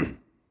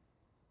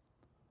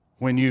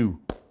 when you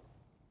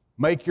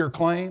make your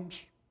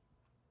claims,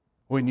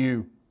 when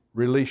you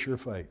release your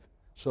faith.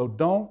 So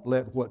don't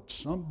let what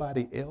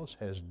somebody else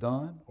has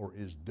done or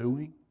is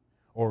doing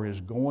or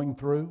is going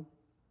through.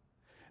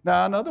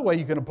 Now, another way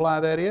you can apply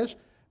that is,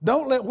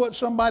 don't let what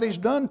somebody's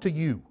done to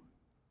you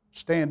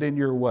stand in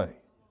your way.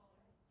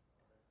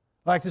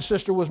 Like the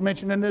sister was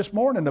mentioning this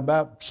morning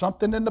about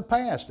something in the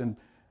past, and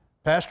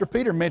Pastor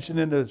Peter mentioned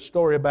in the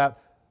story about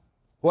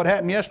what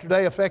happened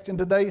yesterday affecting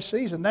today's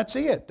season. That's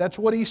it. That's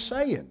what he's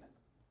saying.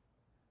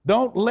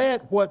 Don't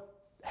let what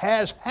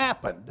has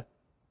happened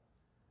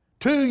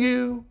to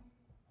you,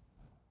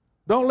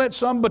 don't let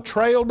some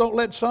betrayal, don't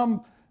let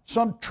some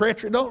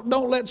treachery, don't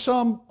let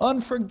some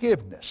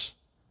unforgiveness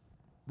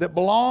that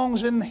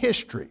belongs in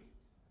history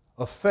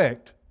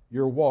affect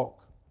your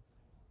walk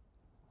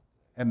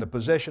and the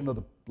possession of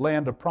the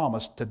land of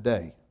promise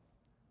today.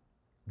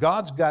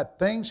 God's got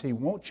things He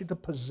wants you to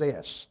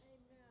possess,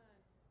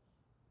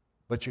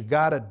 but you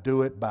got to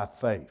do it by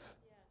faith.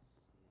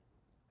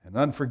 And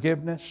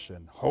unforgiveness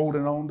and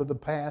holding on to the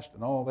past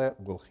and all that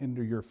will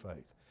hinder your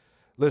faith.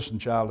 Listen,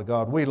 child of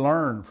God, we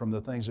learn from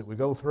the things that we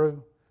go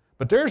through,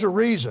 but there's a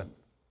reason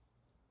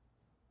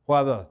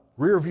why the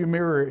rear view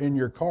mirror in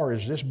your car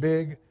is this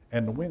big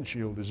and the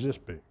windshield is this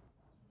big.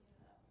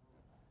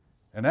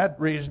 And that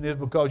reason is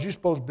because you're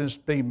supposed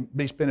to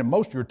be spending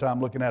most of your time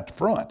looking at the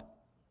front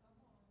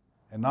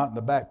and not in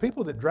the back.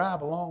 People that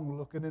drive along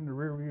looking in the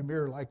rear view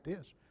mirror like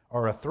this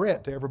are a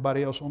threat to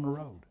everybody else on the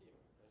road.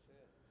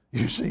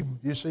 You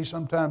see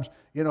sometimes,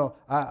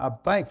 I'm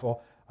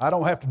thankful I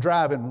don't have to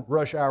drive in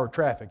rush hour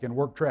traffic and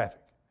work traffic.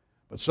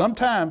 But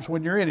sometimes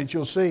when you're in it,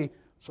 you'll see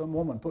some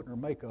woman putting her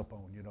makeup on,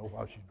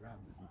 while she's driving.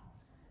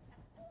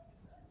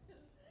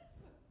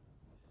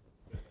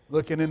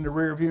 Looking in the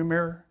rear view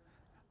mirror,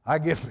 I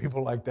give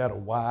people like that a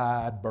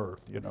wide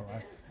berth,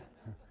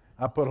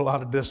 I put a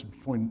lot of distance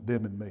between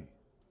them and me.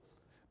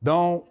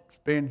 Don't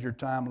spend your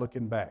time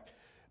looking back.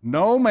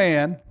 No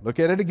man, look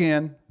at it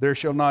again, there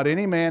shall not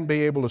any man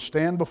be able to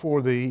stand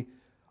before thee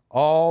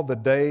all the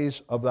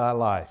days of thy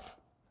life.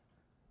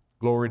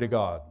 Glory to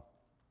God.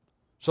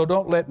 So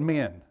don't let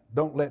men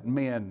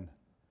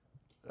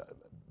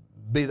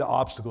be the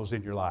obstacles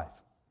in your life.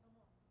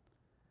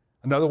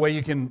 Another way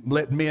you can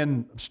let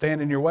men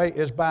stand in your way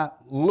is by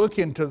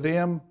looking to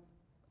them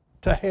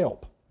to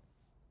help.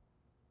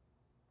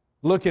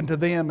 Looking to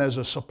them as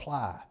a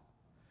supply.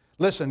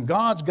 Listen,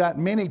 God's got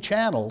many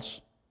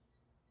channels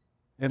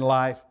in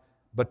life,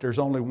 but there's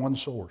only one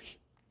source.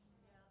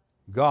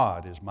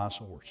 God is my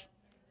source.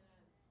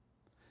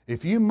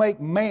 If you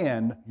make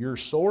man your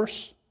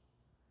source,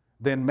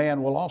 then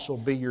man will also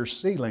be your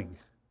ceiling.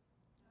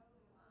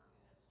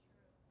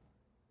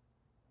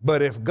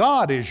 But if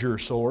God is your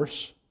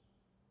source,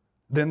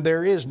 then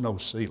there is no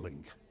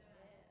ceiling.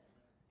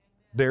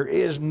 There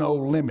is no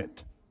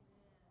limit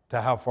to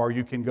how far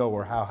you can go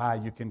or how high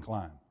you can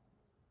climb.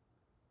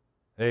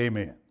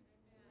 Amen.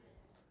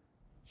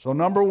 So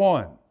number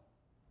one,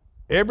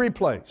 every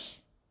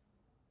place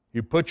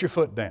you put your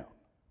foot down,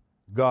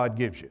 God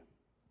gives you.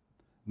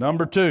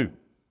 Number two,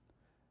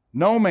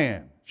 no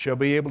man shall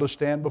be able to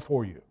stand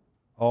before you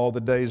all the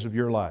days of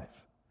your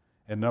life.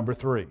 And number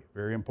three,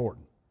 very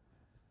important,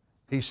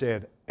 he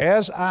said,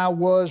 as I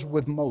was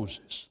with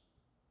Moses,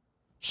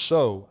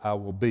 so I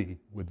will be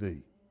with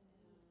thee.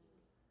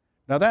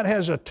 Now that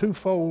has a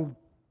twofold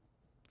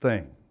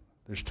thing.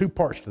 There's two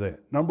parts to that.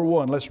 Number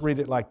one, let's read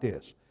it like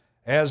this.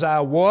 As I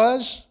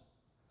was,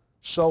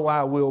 so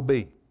I will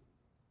be.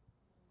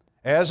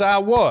 As I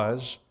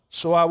was,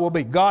 so I will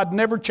be. God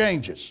never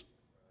changes.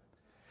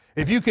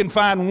 If you can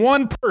find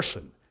one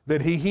person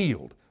that He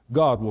healed,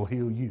 God will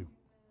heal you.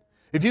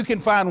 If you can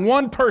find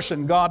one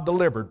person God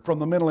delivered from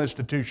the mental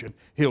institution,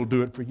 He'll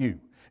do it for you.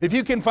 If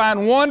you can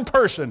find one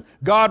person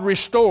God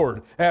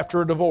restored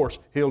after a divorce,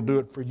 He'll do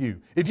it for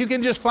you. If you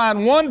can just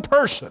find one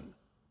person,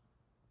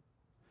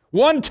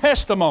 one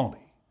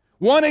testimony,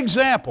 one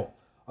example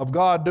of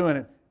God doing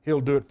it, He'll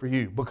do it for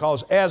you.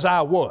 Because as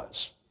I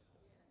was,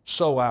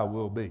 so I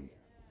will be.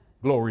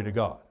 Glory to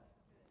God.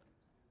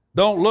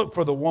 Don't look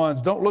for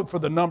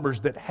the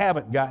numbers that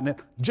haven't gotten it.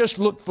 Just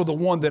look for the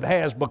one that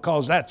has,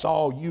 because that's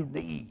all you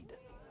need.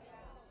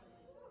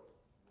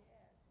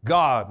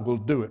 God will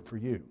do it for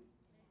you.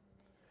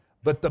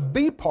 But the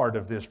B part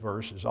of this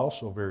verse is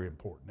also very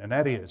important, and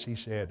that is, he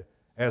said,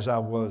 as I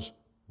was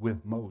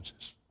with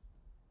Moses.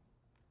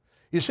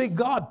 You see,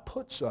 God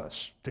puts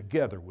us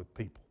together with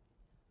people.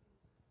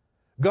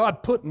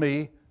 God put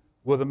me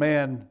with a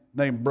man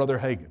named Brother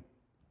Hagin.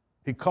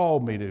 He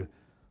called me to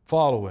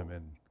follow him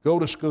and go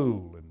to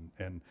school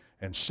and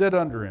sit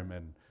under him.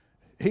 And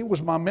he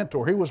was my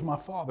mentor. He was my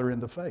father in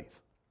the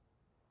faith.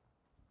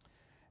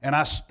 And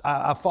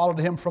I followed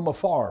him from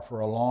afar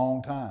for a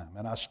long time.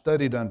 And I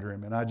studied under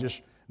him, and I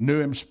just knew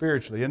him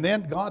spiritually. And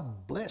then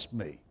God blessed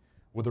me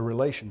with a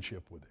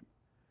relationship with him.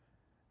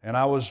 And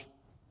I was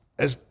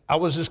as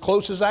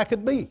close as I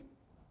could be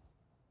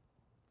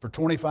for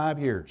 25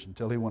 years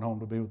until he went home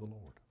to be with the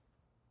Lord.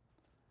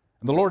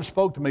 And the Lord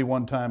spoke to me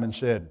one time and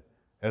said,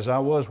 as I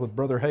was with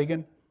Brother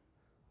Hagin,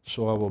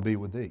 so I will be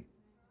with thee.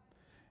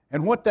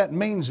 And what that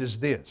means is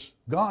this: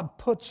 God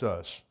puts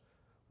us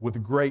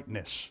with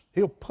greatness.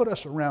 He'll put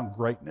us around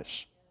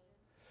greatness.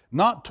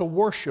 Not to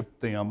worship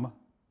them,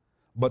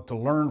 but to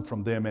learn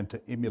from them and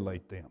to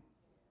emulate them.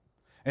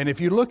 And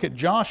if you look at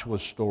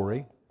Joshua's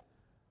story,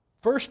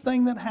 first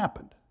thing that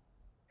happened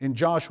in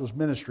Joshua's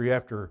ministry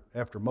after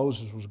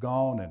Moses was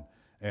gone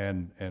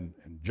and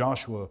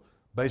Joshua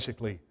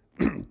basically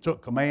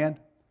took command,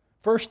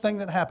 first thing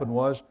that happened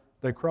was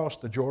they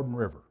crossed the Jordan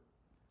River.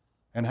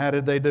 And how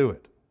did they do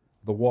it?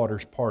 The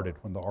waters parted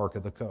when the Ark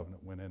of the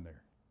Covenant went in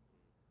there.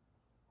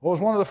 Well, it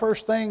was one of the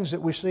first things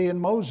that we see in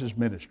Moses'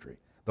 ministry,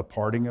 the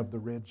parting of the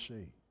Red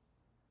Sea.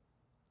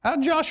 How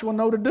did Joshua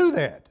know to do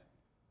that?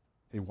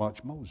 He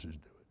watched Moses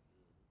do it.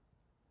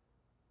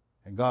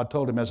 And God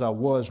told him, as I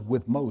was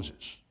with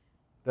Moses,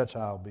 that's how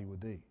I'll be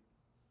with thee.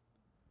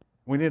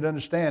 We need to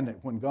understand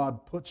that when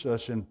God puts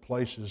us in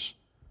places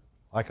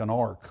like an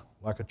ark,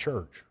 like a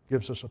church,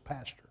 gives us a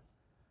pastor,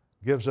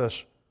 gives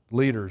us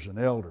leaders and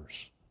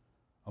elders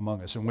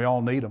among us, and we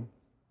all need them.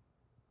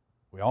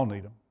 We all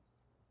need them.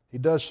 He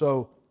does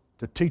so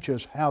to teach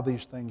us how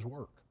these things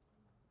work.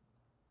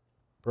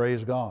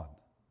 Praise God.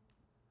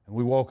 And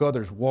we watch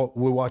others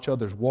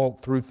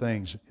walk through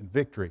things in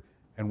victory,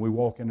 and we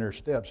walk in their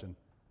steps, and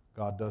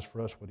God does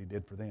for us what He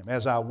did for them.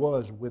 As I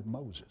was with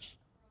Moses,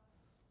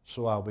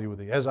 so I'll be with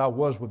thee. As I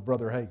was with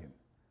Brother Hagin,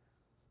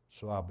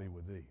 so I'll be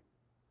with thee.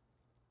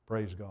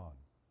 Praise God.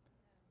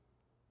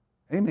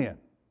 Amen.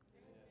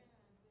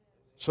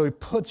 So He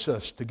puts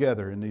us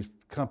together in these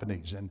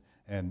companies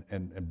and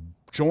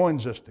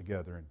joins us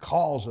together and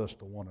calls us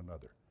to one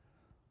another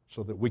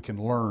so that we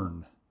can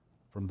learn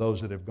from those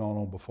that have gone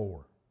on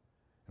before.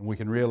 And we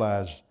can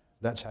realize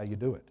that's how you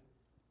do it.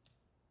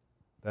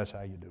 That's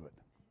how you do it.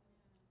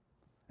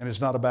 And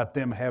it's not about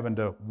them having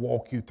to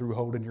walk you through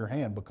holding your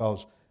hand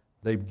because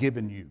they've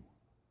given you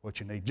what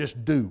you need.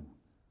 Just do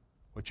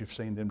what you've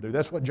seen them do.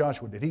 That's what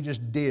Joshua did. He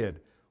just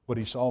did what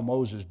he saw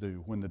Moses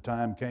do when the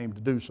time came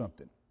to do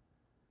something.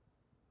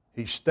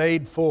 He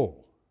stayed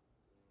full.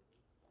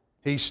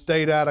 He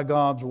stayed out of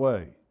God's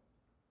way.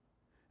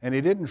 And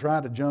he didn't try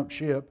to jump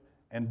ship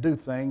and do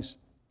things,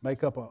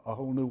 make up a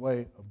whole new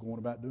way of going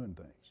about doing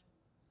things.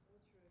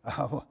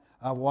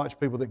 I've watched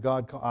people that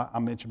God called. I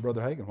mentioned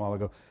Brother Hagin a while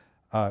ago.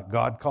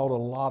 God called a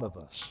lot of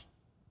us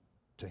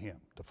to Him,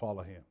 to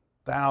follow Him.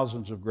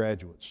 Thousands of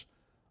graduates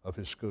of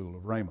His school,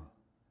 of Rhema.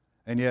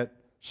 And yet,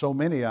 so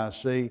many I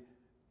see,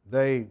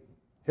 they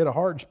hit a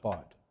hard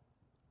spot,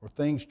 or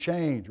things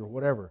change, or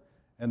whatever,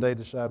 and they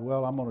decide,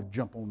 well, I'm going to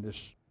jump on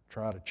this,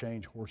 try to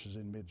change horses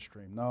in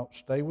midstream. No,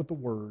 stay with the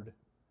Word,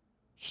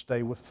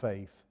 stay with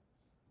faith,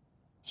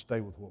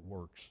 stay with what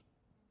works.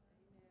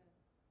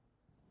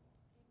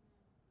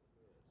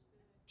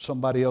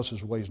 Somebody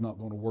else's way is not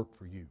going to work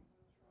for you.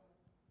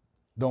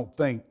 Don't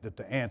think that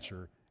the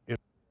answer is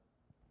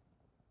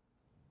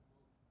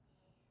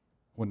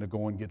when the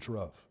going gets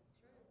rough.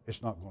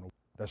 It's not going to.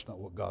 That's not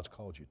what God's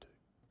called you to.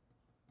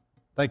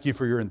 Thank you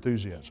for your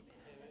enthusiasm.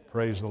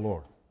 Praise the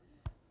Lord.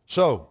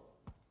 So,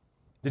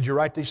 did you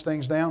write these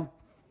things down?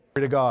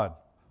 Glory to God.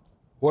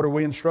 What are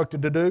we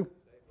instructed to do?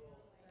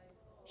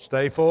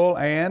 Stay full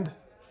and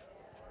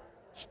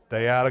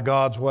stay out of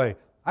God's way.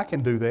 I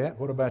can do that.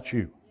 What about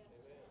you?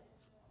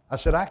 I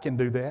said, I can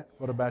do that.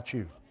 What about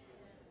you?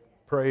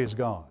 Praise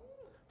God.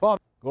 Father,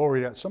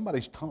 glory to God.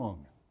 Somebody's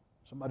tongue,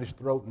 somebody's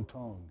throat and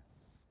tongue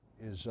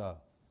is,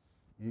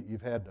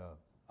 you've had,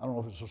 I don't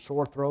know if it's a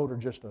sore throat or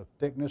just a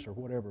thickness or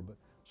whatever, but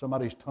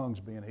somebody's tongue's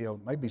being healed.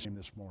 Maybe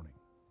this morning.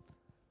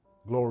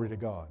 Glory to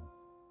God.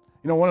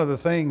 You know, one of the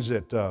things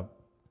that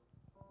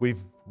we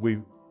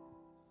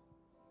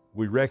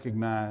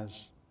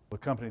recognize, the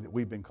company that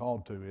we've been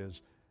called to,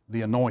 is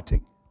the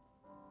anointing.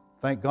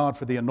 Thank God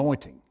for the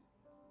anointing.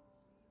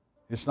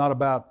 It's not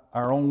about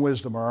our own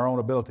wisdom or our own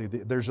ability.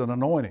 There's an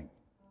anointing.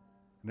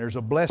 And there's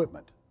a blessed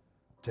equipment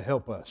to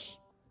help us.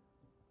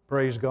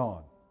 Praise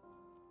God.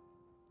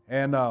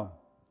 And,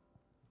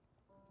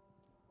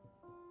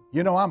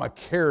 you know, I'm a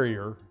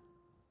carrier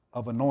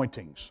of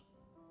anointings.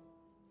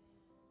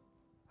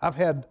 I've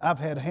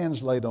had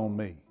hands laid on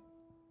me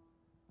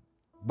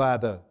by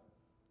the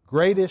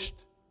greatest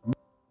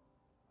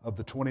of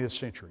the 20th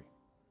century,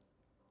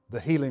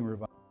 the healing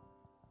revival.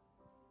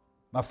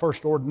 My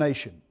first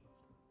ordination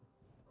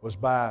was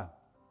by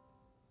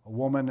a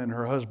woman and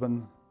her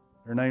husband.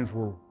 Their names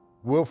were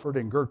Wilford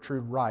and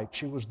Gertrude Wright.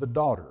 She was the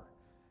daughter,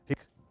 the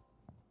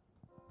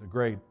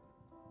great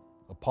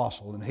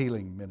apostle and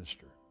healing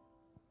minister.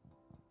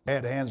 I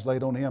had hands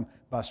laid on him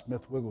by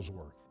Smith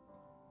Wigglesworth.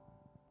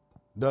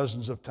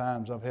 Dozens of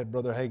times I've had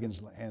Brother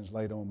Hagin's hands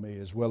laid on me,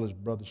 as well as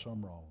Brother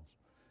Sumrall's.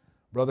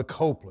 Brother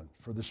Copeland,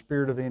 for the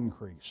spirit of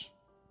increase.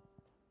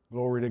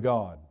 Glory to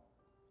God.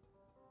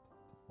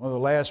 One of the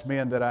last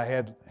men that I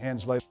had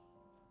hands laid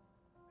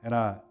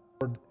on,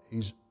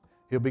 and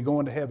he'll be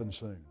going to heaven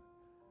soon.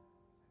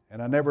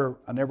 And I never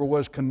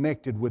was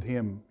connected with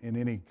him in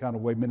any kind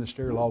of way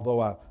ministerial,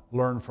 although I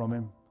learned from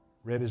him,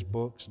 read his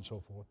books and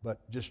so forth. But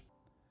just,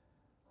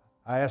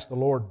 I asked the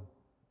Lord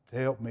to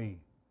help me,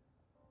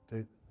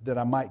 that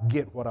I might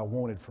get what I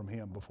wanted from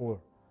him before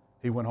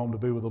he went home to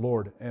be with the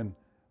Lord. And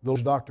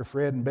those Dr.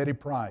 Fred and Betty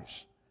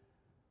Price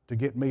to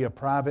get me a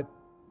private,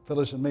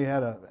 Phyllis and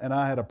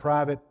I had a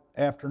private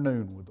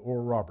afternoon with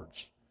Oral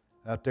Roberts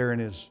out there in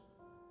his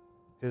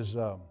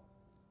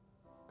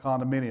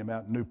condominium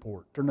out in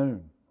Newport.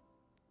 Afternoon.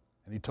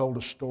 And he told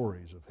us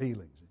stories of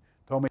healings. He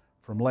told me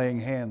from laying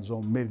hands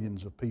on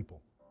millions of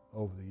people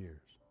over the years.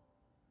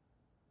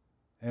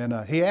 And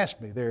he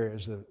asked me there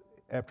as the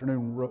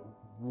afternoon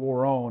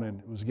wore on, and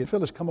it was getting,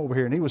 Phyllis, come over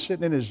here. And he was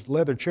sitting in his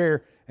leather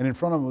chair, and in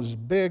front of him was a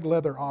big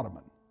leather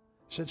ottoman.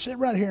 He said, sit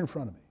right here in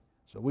front of me.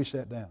 So we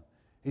sat down.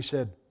 He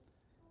said,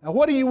 now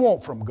what do you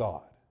want from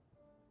God?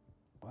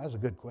 Well, that's a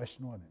good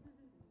question, wasn't it?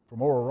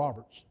 From Oral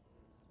Roberts.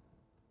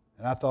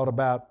 And I thought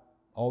about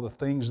all the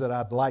things that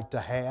I'd like to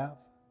have.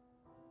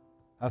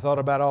 I thought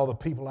about all the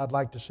people I'd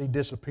like to see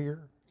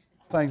disappear.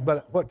 Things,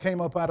 but what came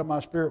up out of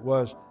my spirit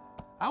was,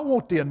 I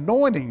want the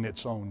anointing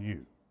that's on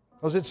you.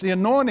 Because it's the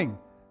anointing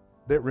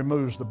that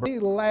removes the burden. He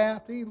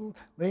laughed, he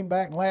leaned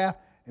back and laughed,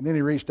 and then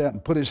he reached out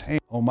and put his hand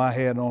on my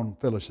head and on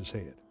Phyllis's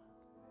head.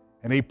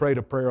 And he prayed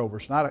a prayer over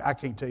us. And I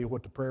can't tell you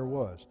what the prayer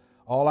was.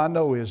 All I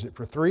know is that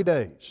for 3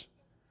 days,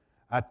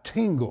 I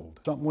tingled.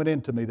 Something went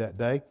into me that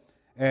day,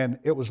 and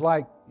it was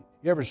like,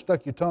 you ever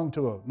stuck your tongue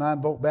to a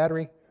 9-volt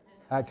battery?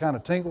 How it kind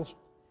of tingles?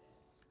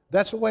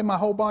 That's the way my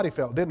whole body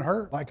felt. It didn't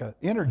hurt, like an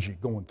energy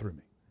going through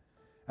me.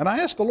 And I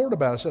asked the Lord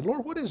about it. I said,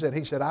 Lord, what is that?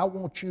 He said, I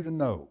want you to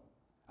know.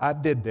 I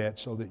did that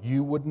so that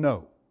you would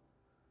know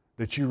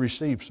that you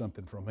received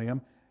something from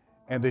Him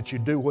and that you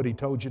do what He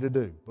told you to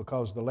do.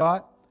 Because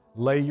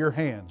lay your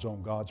hands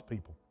on God's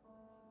people.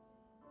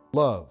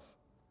 Love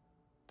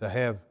to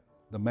have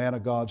the man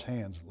of God's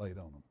hands laid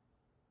on them.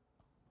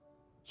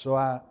 So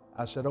I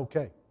said,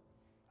 okay,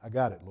 I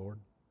got it, Lord.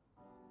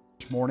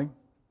 This morning,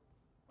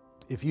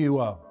 if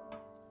you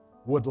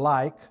would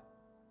like,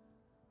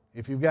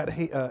 if you've got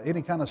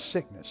any kind of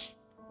sickness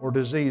or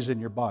disease in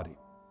your body,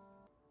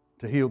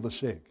 to heal the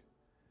sick.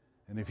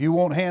 And if you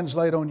want hands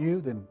laid on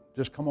you, then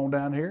just come on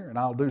down here and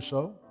I'll do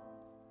so.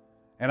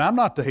 And I'm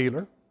not the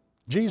healer.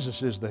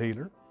 Jesus is the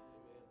healer.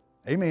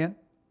 Amen.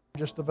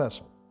 Just the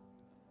vessel.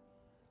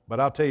 But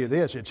I'll tell you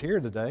this, it's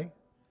here today.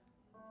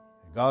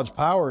 God's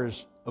power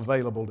is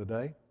available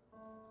today.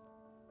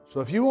 So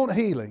if you want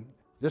healing,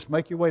 just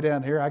make your way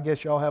down here. I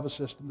guess y'all have a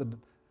system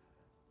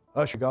to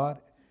usher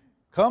God.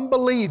 Come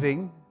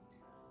believing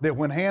that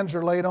when hands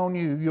are laid on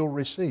you, you'll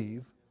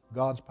receive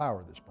God's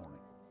power this morning.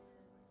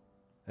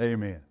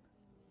 Amen.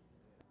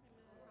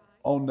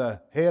 On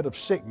the head of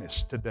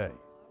sickness today.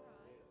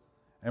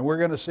 And we're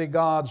going to see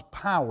God's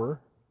power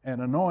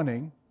and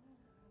anointing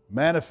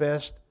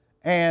manifest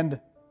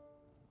and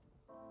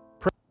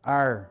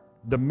our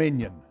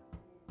dominion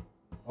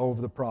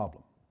over the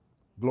problem.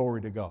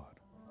 Glory to God.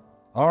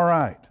 All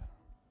right.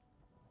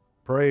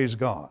 Praise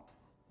God.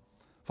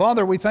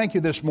 Father, we thank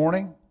you this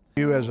morning.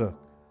 You as the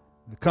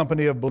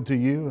company of to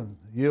you and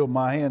yield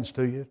my hands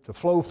to you to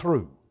flow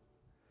through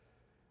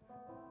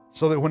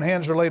so that when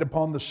hands are laid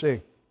upon the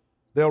sick,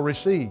 they'll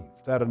receive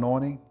that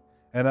anointing,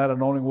 and that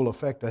anointing will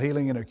affect a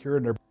healing and a cure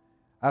in their.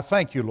 I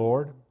thank you,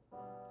 Lord.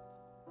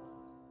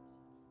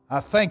 I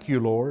thank you,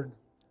 Lord,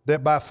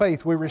 that by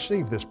faith we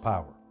receive this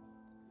power.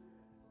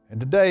 And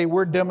today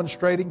we're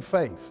demonstrating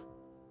faith.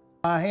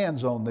 My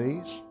hands on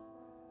these.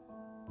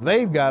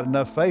 They've got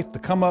enough faith to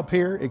come up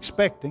here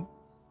expecting.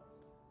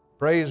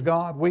 Praise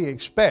God, we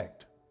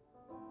expect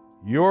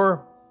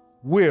your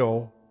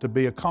will to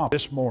be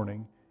accomplished this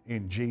morning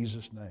in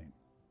Jesus' name.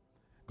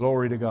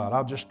 Glory to God.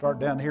 I'll just start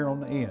down here on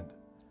the end.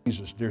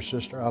 Jesus, dear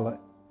sister,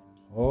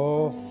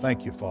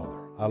 thank you,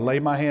 Father. I lay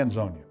my hands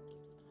on you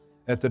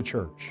at the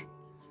church.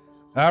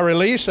 I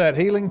release that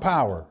healing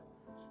power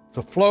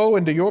to flow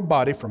into your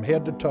body from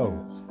head to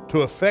toe,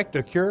 to effect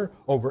a cure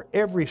over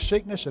every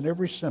sickness and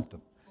every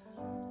symptom.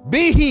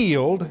 Be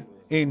healed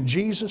in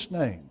Jesus'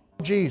 name.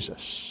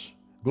 Jesus.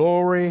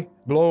 Glory,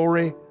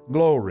 glory,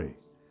 glory.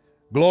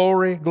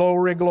 Glory,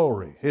 glory,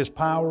 glory. His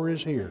power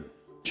is here.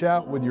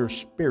 Shout with your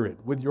spirit,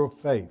 with your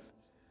faith,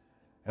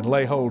 and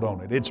lay hold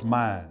on it. It's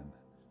mine.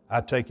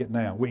 I take it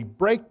now. We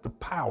break the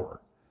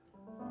power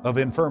of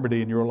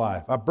infirmity in your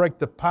life. I break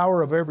the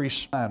power of every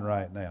sign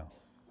right now.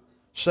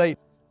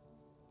 Satan,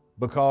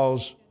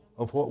 because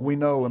of what we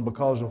know and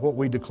because of what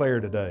we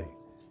declare today,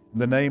 in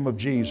the name of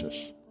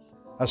Jesus,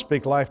 I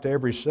speak life to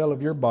every cell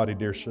of your body,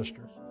 dear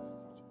sister.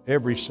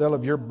 Every cell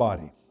of your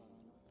body.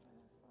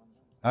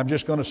 I'm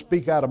just going to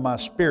speak out of my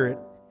spirit.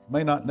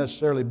 May not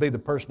necessarily be the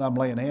person I'm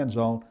laying hands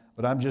on,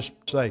 but I'm just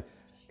say,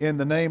 in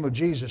the name of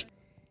Jesus,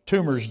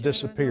 tumors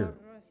disappear.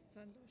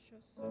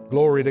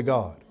 Glory to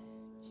God.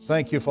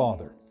 Thank you,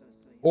 Father.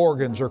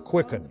 Organs are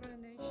quickened.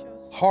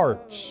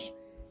 Hearts,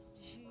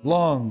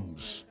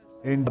 lungs,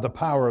 in the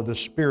power of the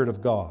Spirit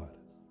of God.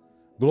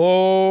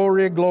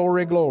 Glory,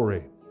 glory,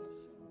 glory.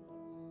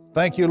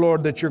 Thank you,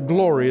 Lord, that your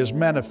glory is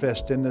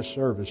manifest in this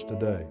service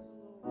today.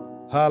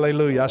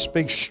 Hallelujah. I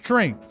speak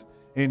strength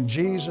in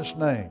Jesus'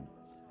 name.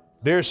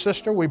 Dear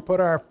sister, we put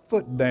our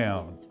foot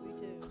down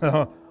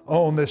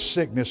on this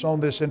sickness, on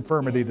this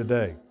infirmity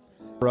today.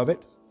 Of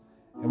it,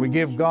 and we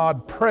give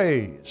God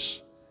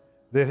praise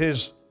that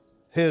His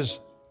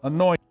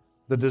anointing,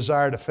 the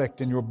desired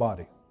effect in your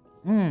body.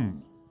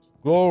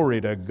 Glory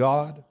to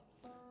God.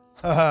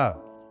 Ha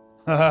ha.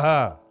 Ha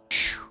ha.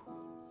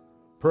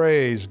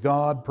 Praise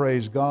God,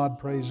 praise God,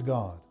 praise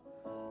God.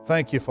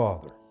 Thank you,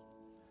 Father.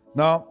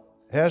 Now,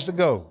 it has to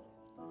go.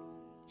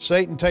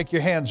 Satan, take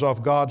your hands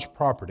off God's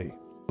property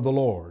for the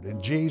Lord.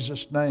 In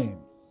Jesus' name.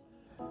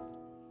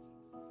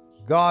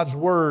 God's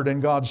Word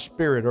and God's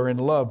Spirit are in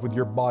love with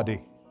your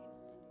body.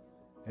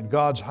 And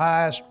God's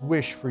highest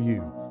wish for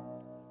you.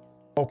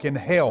 Walk in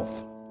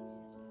health.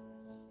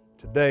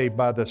 Today,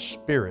 by the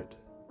Spirit,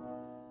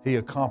 He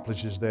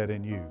accomplishes that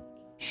in you.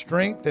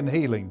 Strength and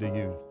healing to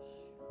you,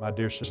 my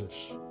dear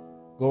sisters.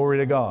 Glory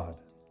to God.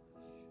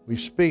 We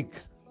speak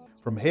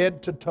from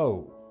head to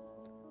toe.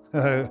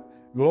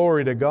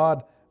 Glory to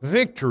God.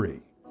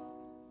 Victory.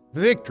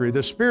 Victory.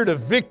 The spirit of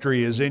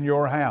victory is in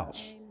your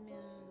house.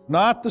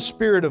 Not the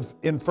spirit of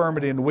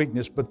infirmity and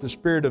weakness, but the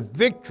spirit of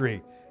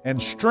victory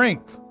and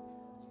strength.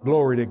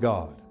 Glory to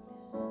God.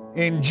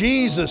 In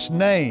Jesus'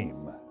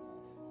 name.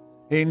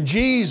 In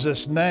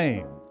Jesus'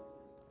 name.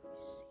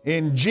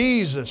 In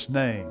Jesus'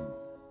 name.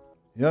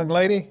 Young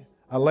lady,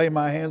 I lay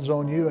my hands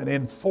on you and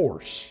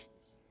enforce.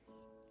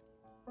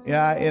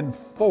 I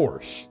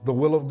enforce the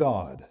will of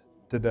God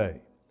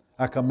today.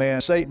 I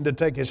command Satan to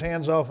take his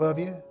hands off of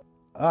you.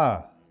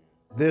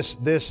 This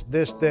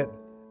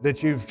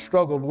that you've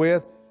struggled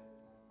with,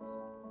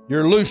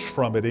 you're loosed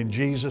from it in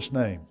Jesus'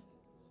 name.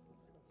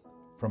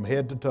 From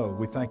head to toe,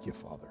 we thank you,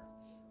 Father.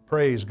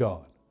 Praise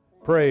God.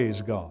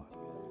 Praise God.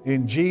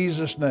 In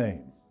Jesus'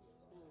 name.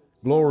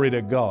 Glory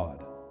to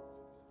God.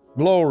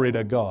 Glory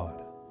to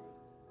God.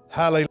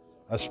 Hallelujah.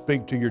 I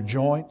speak to your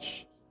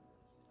joints.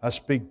 I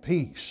speak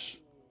peace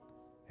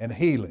and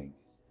healing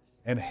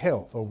and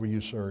health over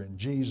you, sir, in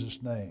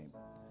Jesus' name.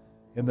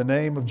 In the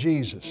name of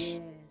Jesus.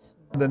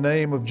 In the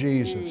name of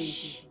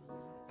Jesus.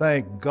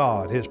 Thank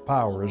God His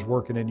power is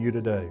working in you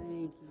today.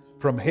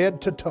 From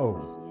head to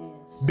toe.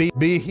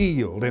 Be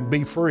healed and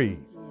be free.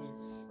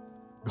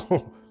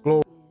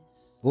 Glory.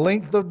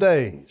 Length of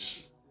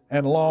days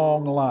and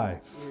long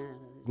life.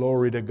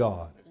 Glory to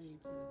God.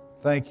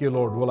 Thank you,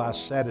 Lord. Will I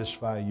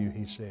satisfy you,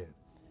 He said.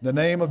 In the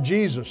name of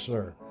Jesus,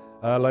 sir,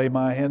 I lay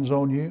my hands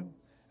on you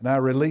and I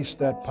release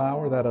that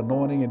power, that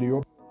anointing into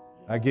your.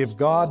 I give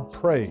God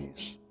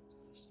praise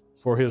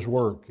for His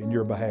work in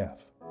your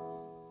behalf.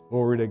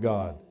 Glory to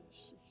God.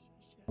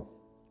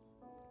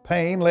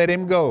 Pain, let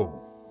him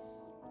go.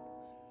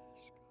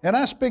 And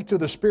I speak to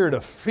the spirit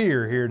of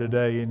fear here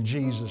today in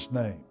Jesus'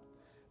 name.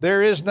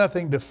 There is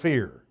nothing to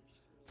fear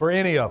for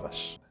any of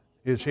us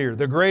is here.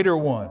 The greater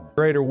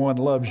one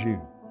loves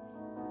you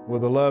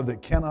with a love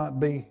that cannot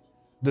be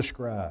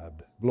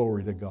described.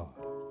 Glory to God.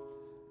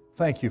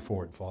 Thank you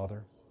for it,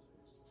 Father.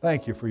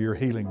 Thank you for your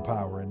healing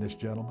power in this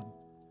gentleman.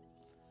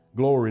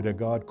 Glory to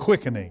God.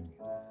 Quickening.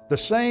 The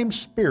same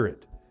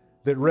Spirit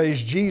that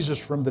raised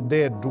Jesus from the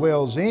dead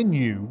dwells in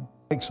you,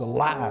 makes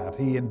alive.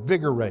 He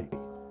invigorates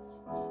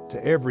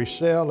to every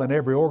cell and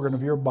every organ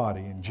of your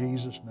body in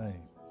Jesus'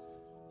 name.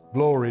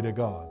 Glory to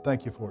God.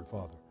 Thank you for it,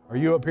 Father. Are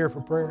you up here for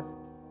prayer,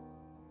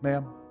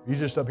 ma'am? You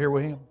just up here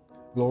with Him?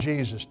 Glory to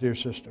Jesus, dear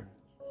sister.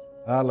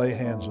 I lay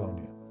hands on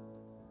you.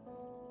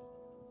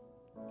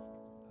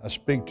 I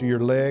speak to your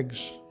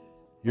legs,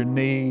 your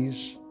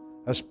knees.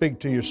 I speak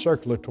to your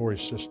circulatory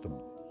system.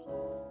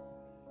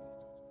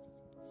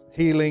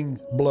 Healing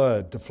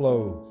blood to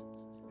flow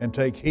and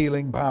take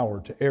healing power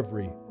to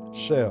every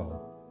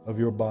cell of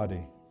your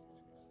body.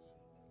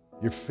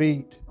 Your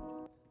feet,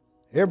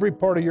 every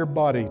part of your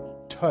body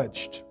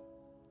touched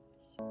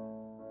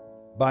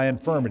by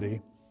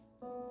infirmity.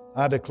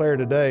 I declare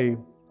today,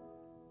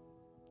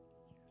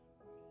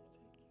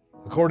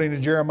 according to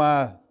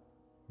Jeremiah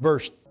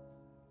verse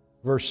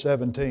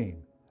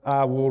 17,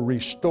 I will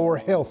restore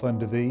health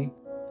unto thee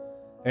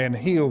and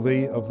heal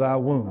thee of thy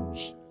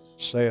wounds,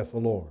 saith the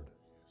Lord.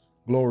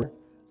 Glory.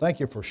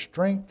 Thank you for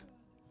strength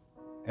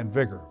and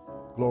vigor.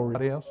 Glory.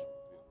 Anybody else?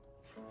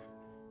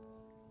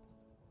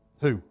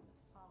 Who?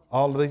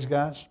 All of these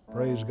guys?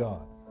 Praise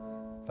God.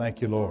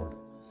 Thank you, Lord.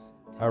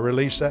 I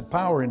release that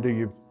power into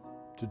you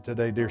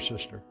today, dear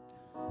sister.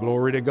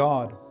 Glory to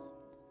God.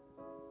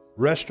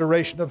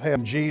 Restoration of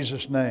heaven in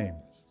Jesus' name.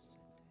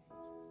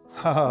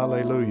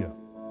 Hallelujah.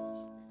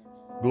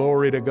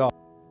 Glory to God.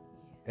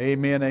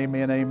 Amen,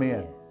 amen,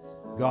 amen.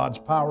 God's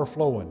power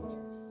flowing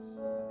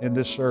in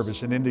this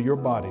service and into your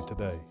body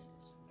today.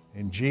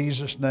 In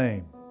Jesus'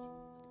 name.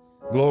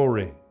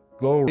 Glory,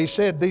 glory. He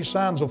said these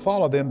signs will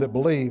follow them that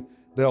believe.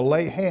 They'll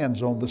lay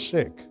hands on the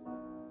sick,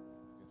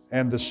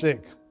 and the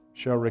sick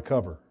shall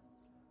recover.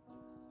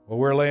 Well,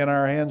 we're laying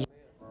our hands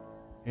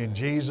in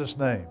Jesus'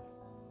 name.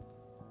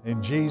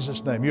 In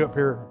Jesus' name. You up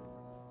here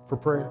for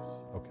prayer?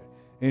 Okay.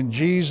 In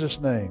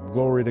Jesus' name,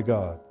 glory to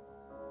God.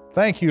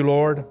 Thank you,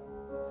 Lord,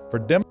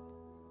 for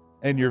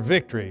and your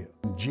victory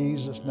in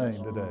Jesus'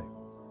 name today.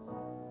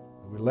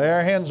 We lay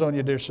our hands on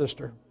you, dear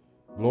sister.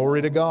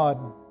 Glory to God.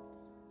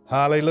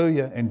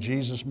 Hallelujah. And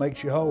Jesus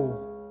makes you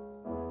whole.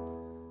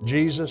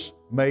 Jesus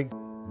make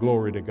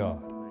glory to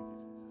God.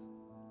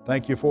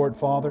 Thank you for it,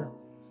 Father.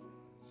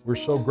 We're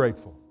so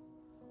grateful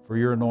for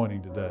your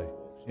anointing today.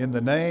 In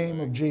the name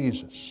of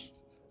Jesus,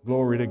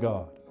 glory to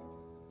God.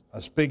 I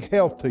speak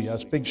health to you. I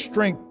speak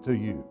strength to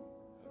you.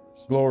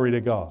 Glory to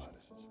God.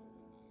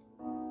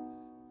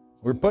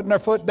 We're putting our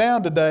foot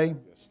down today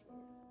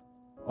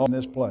on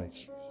this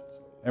place.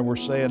 And we're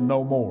saying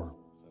no more.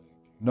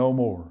 No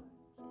more.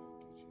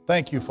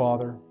 Thank you,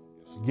 Father.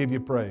 I give you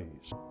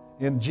praise.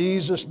 In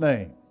Jesus'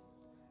 name.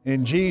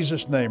 In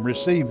Jesus' name,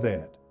 receive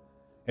that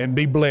and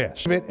be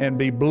blessed. And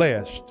be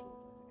blessed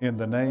in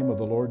the name of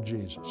the Lord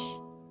Jesus.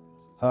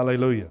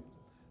 Hallelujah.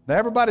 Now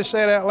everybody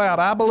say it out loud.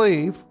 I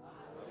believe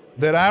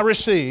that I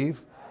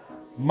receive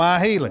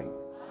my healing.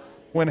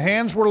 When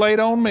hands were laid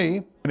on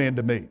me and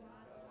into me.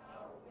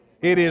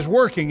 It is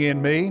working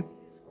in me.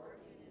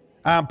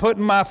 I'm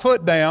putting my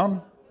foot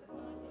down.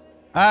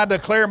 I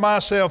declare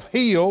myself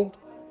healed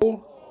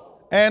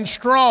and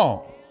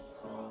strong.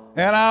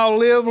 And I'll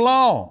live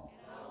long.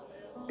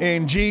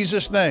 In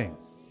Jesus' name.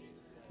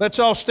 Let's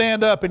all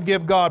stand up and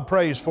give God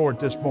praise for it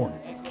this morning.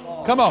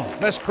 Come on,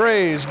 let's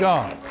praise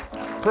God.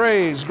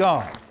 Praise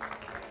God.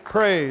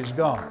 Praise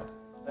God.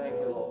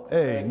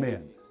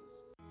 Amen.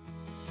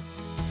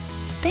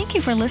 Thank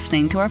you for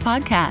listening to our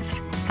podcast.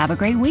 Have a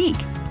great week.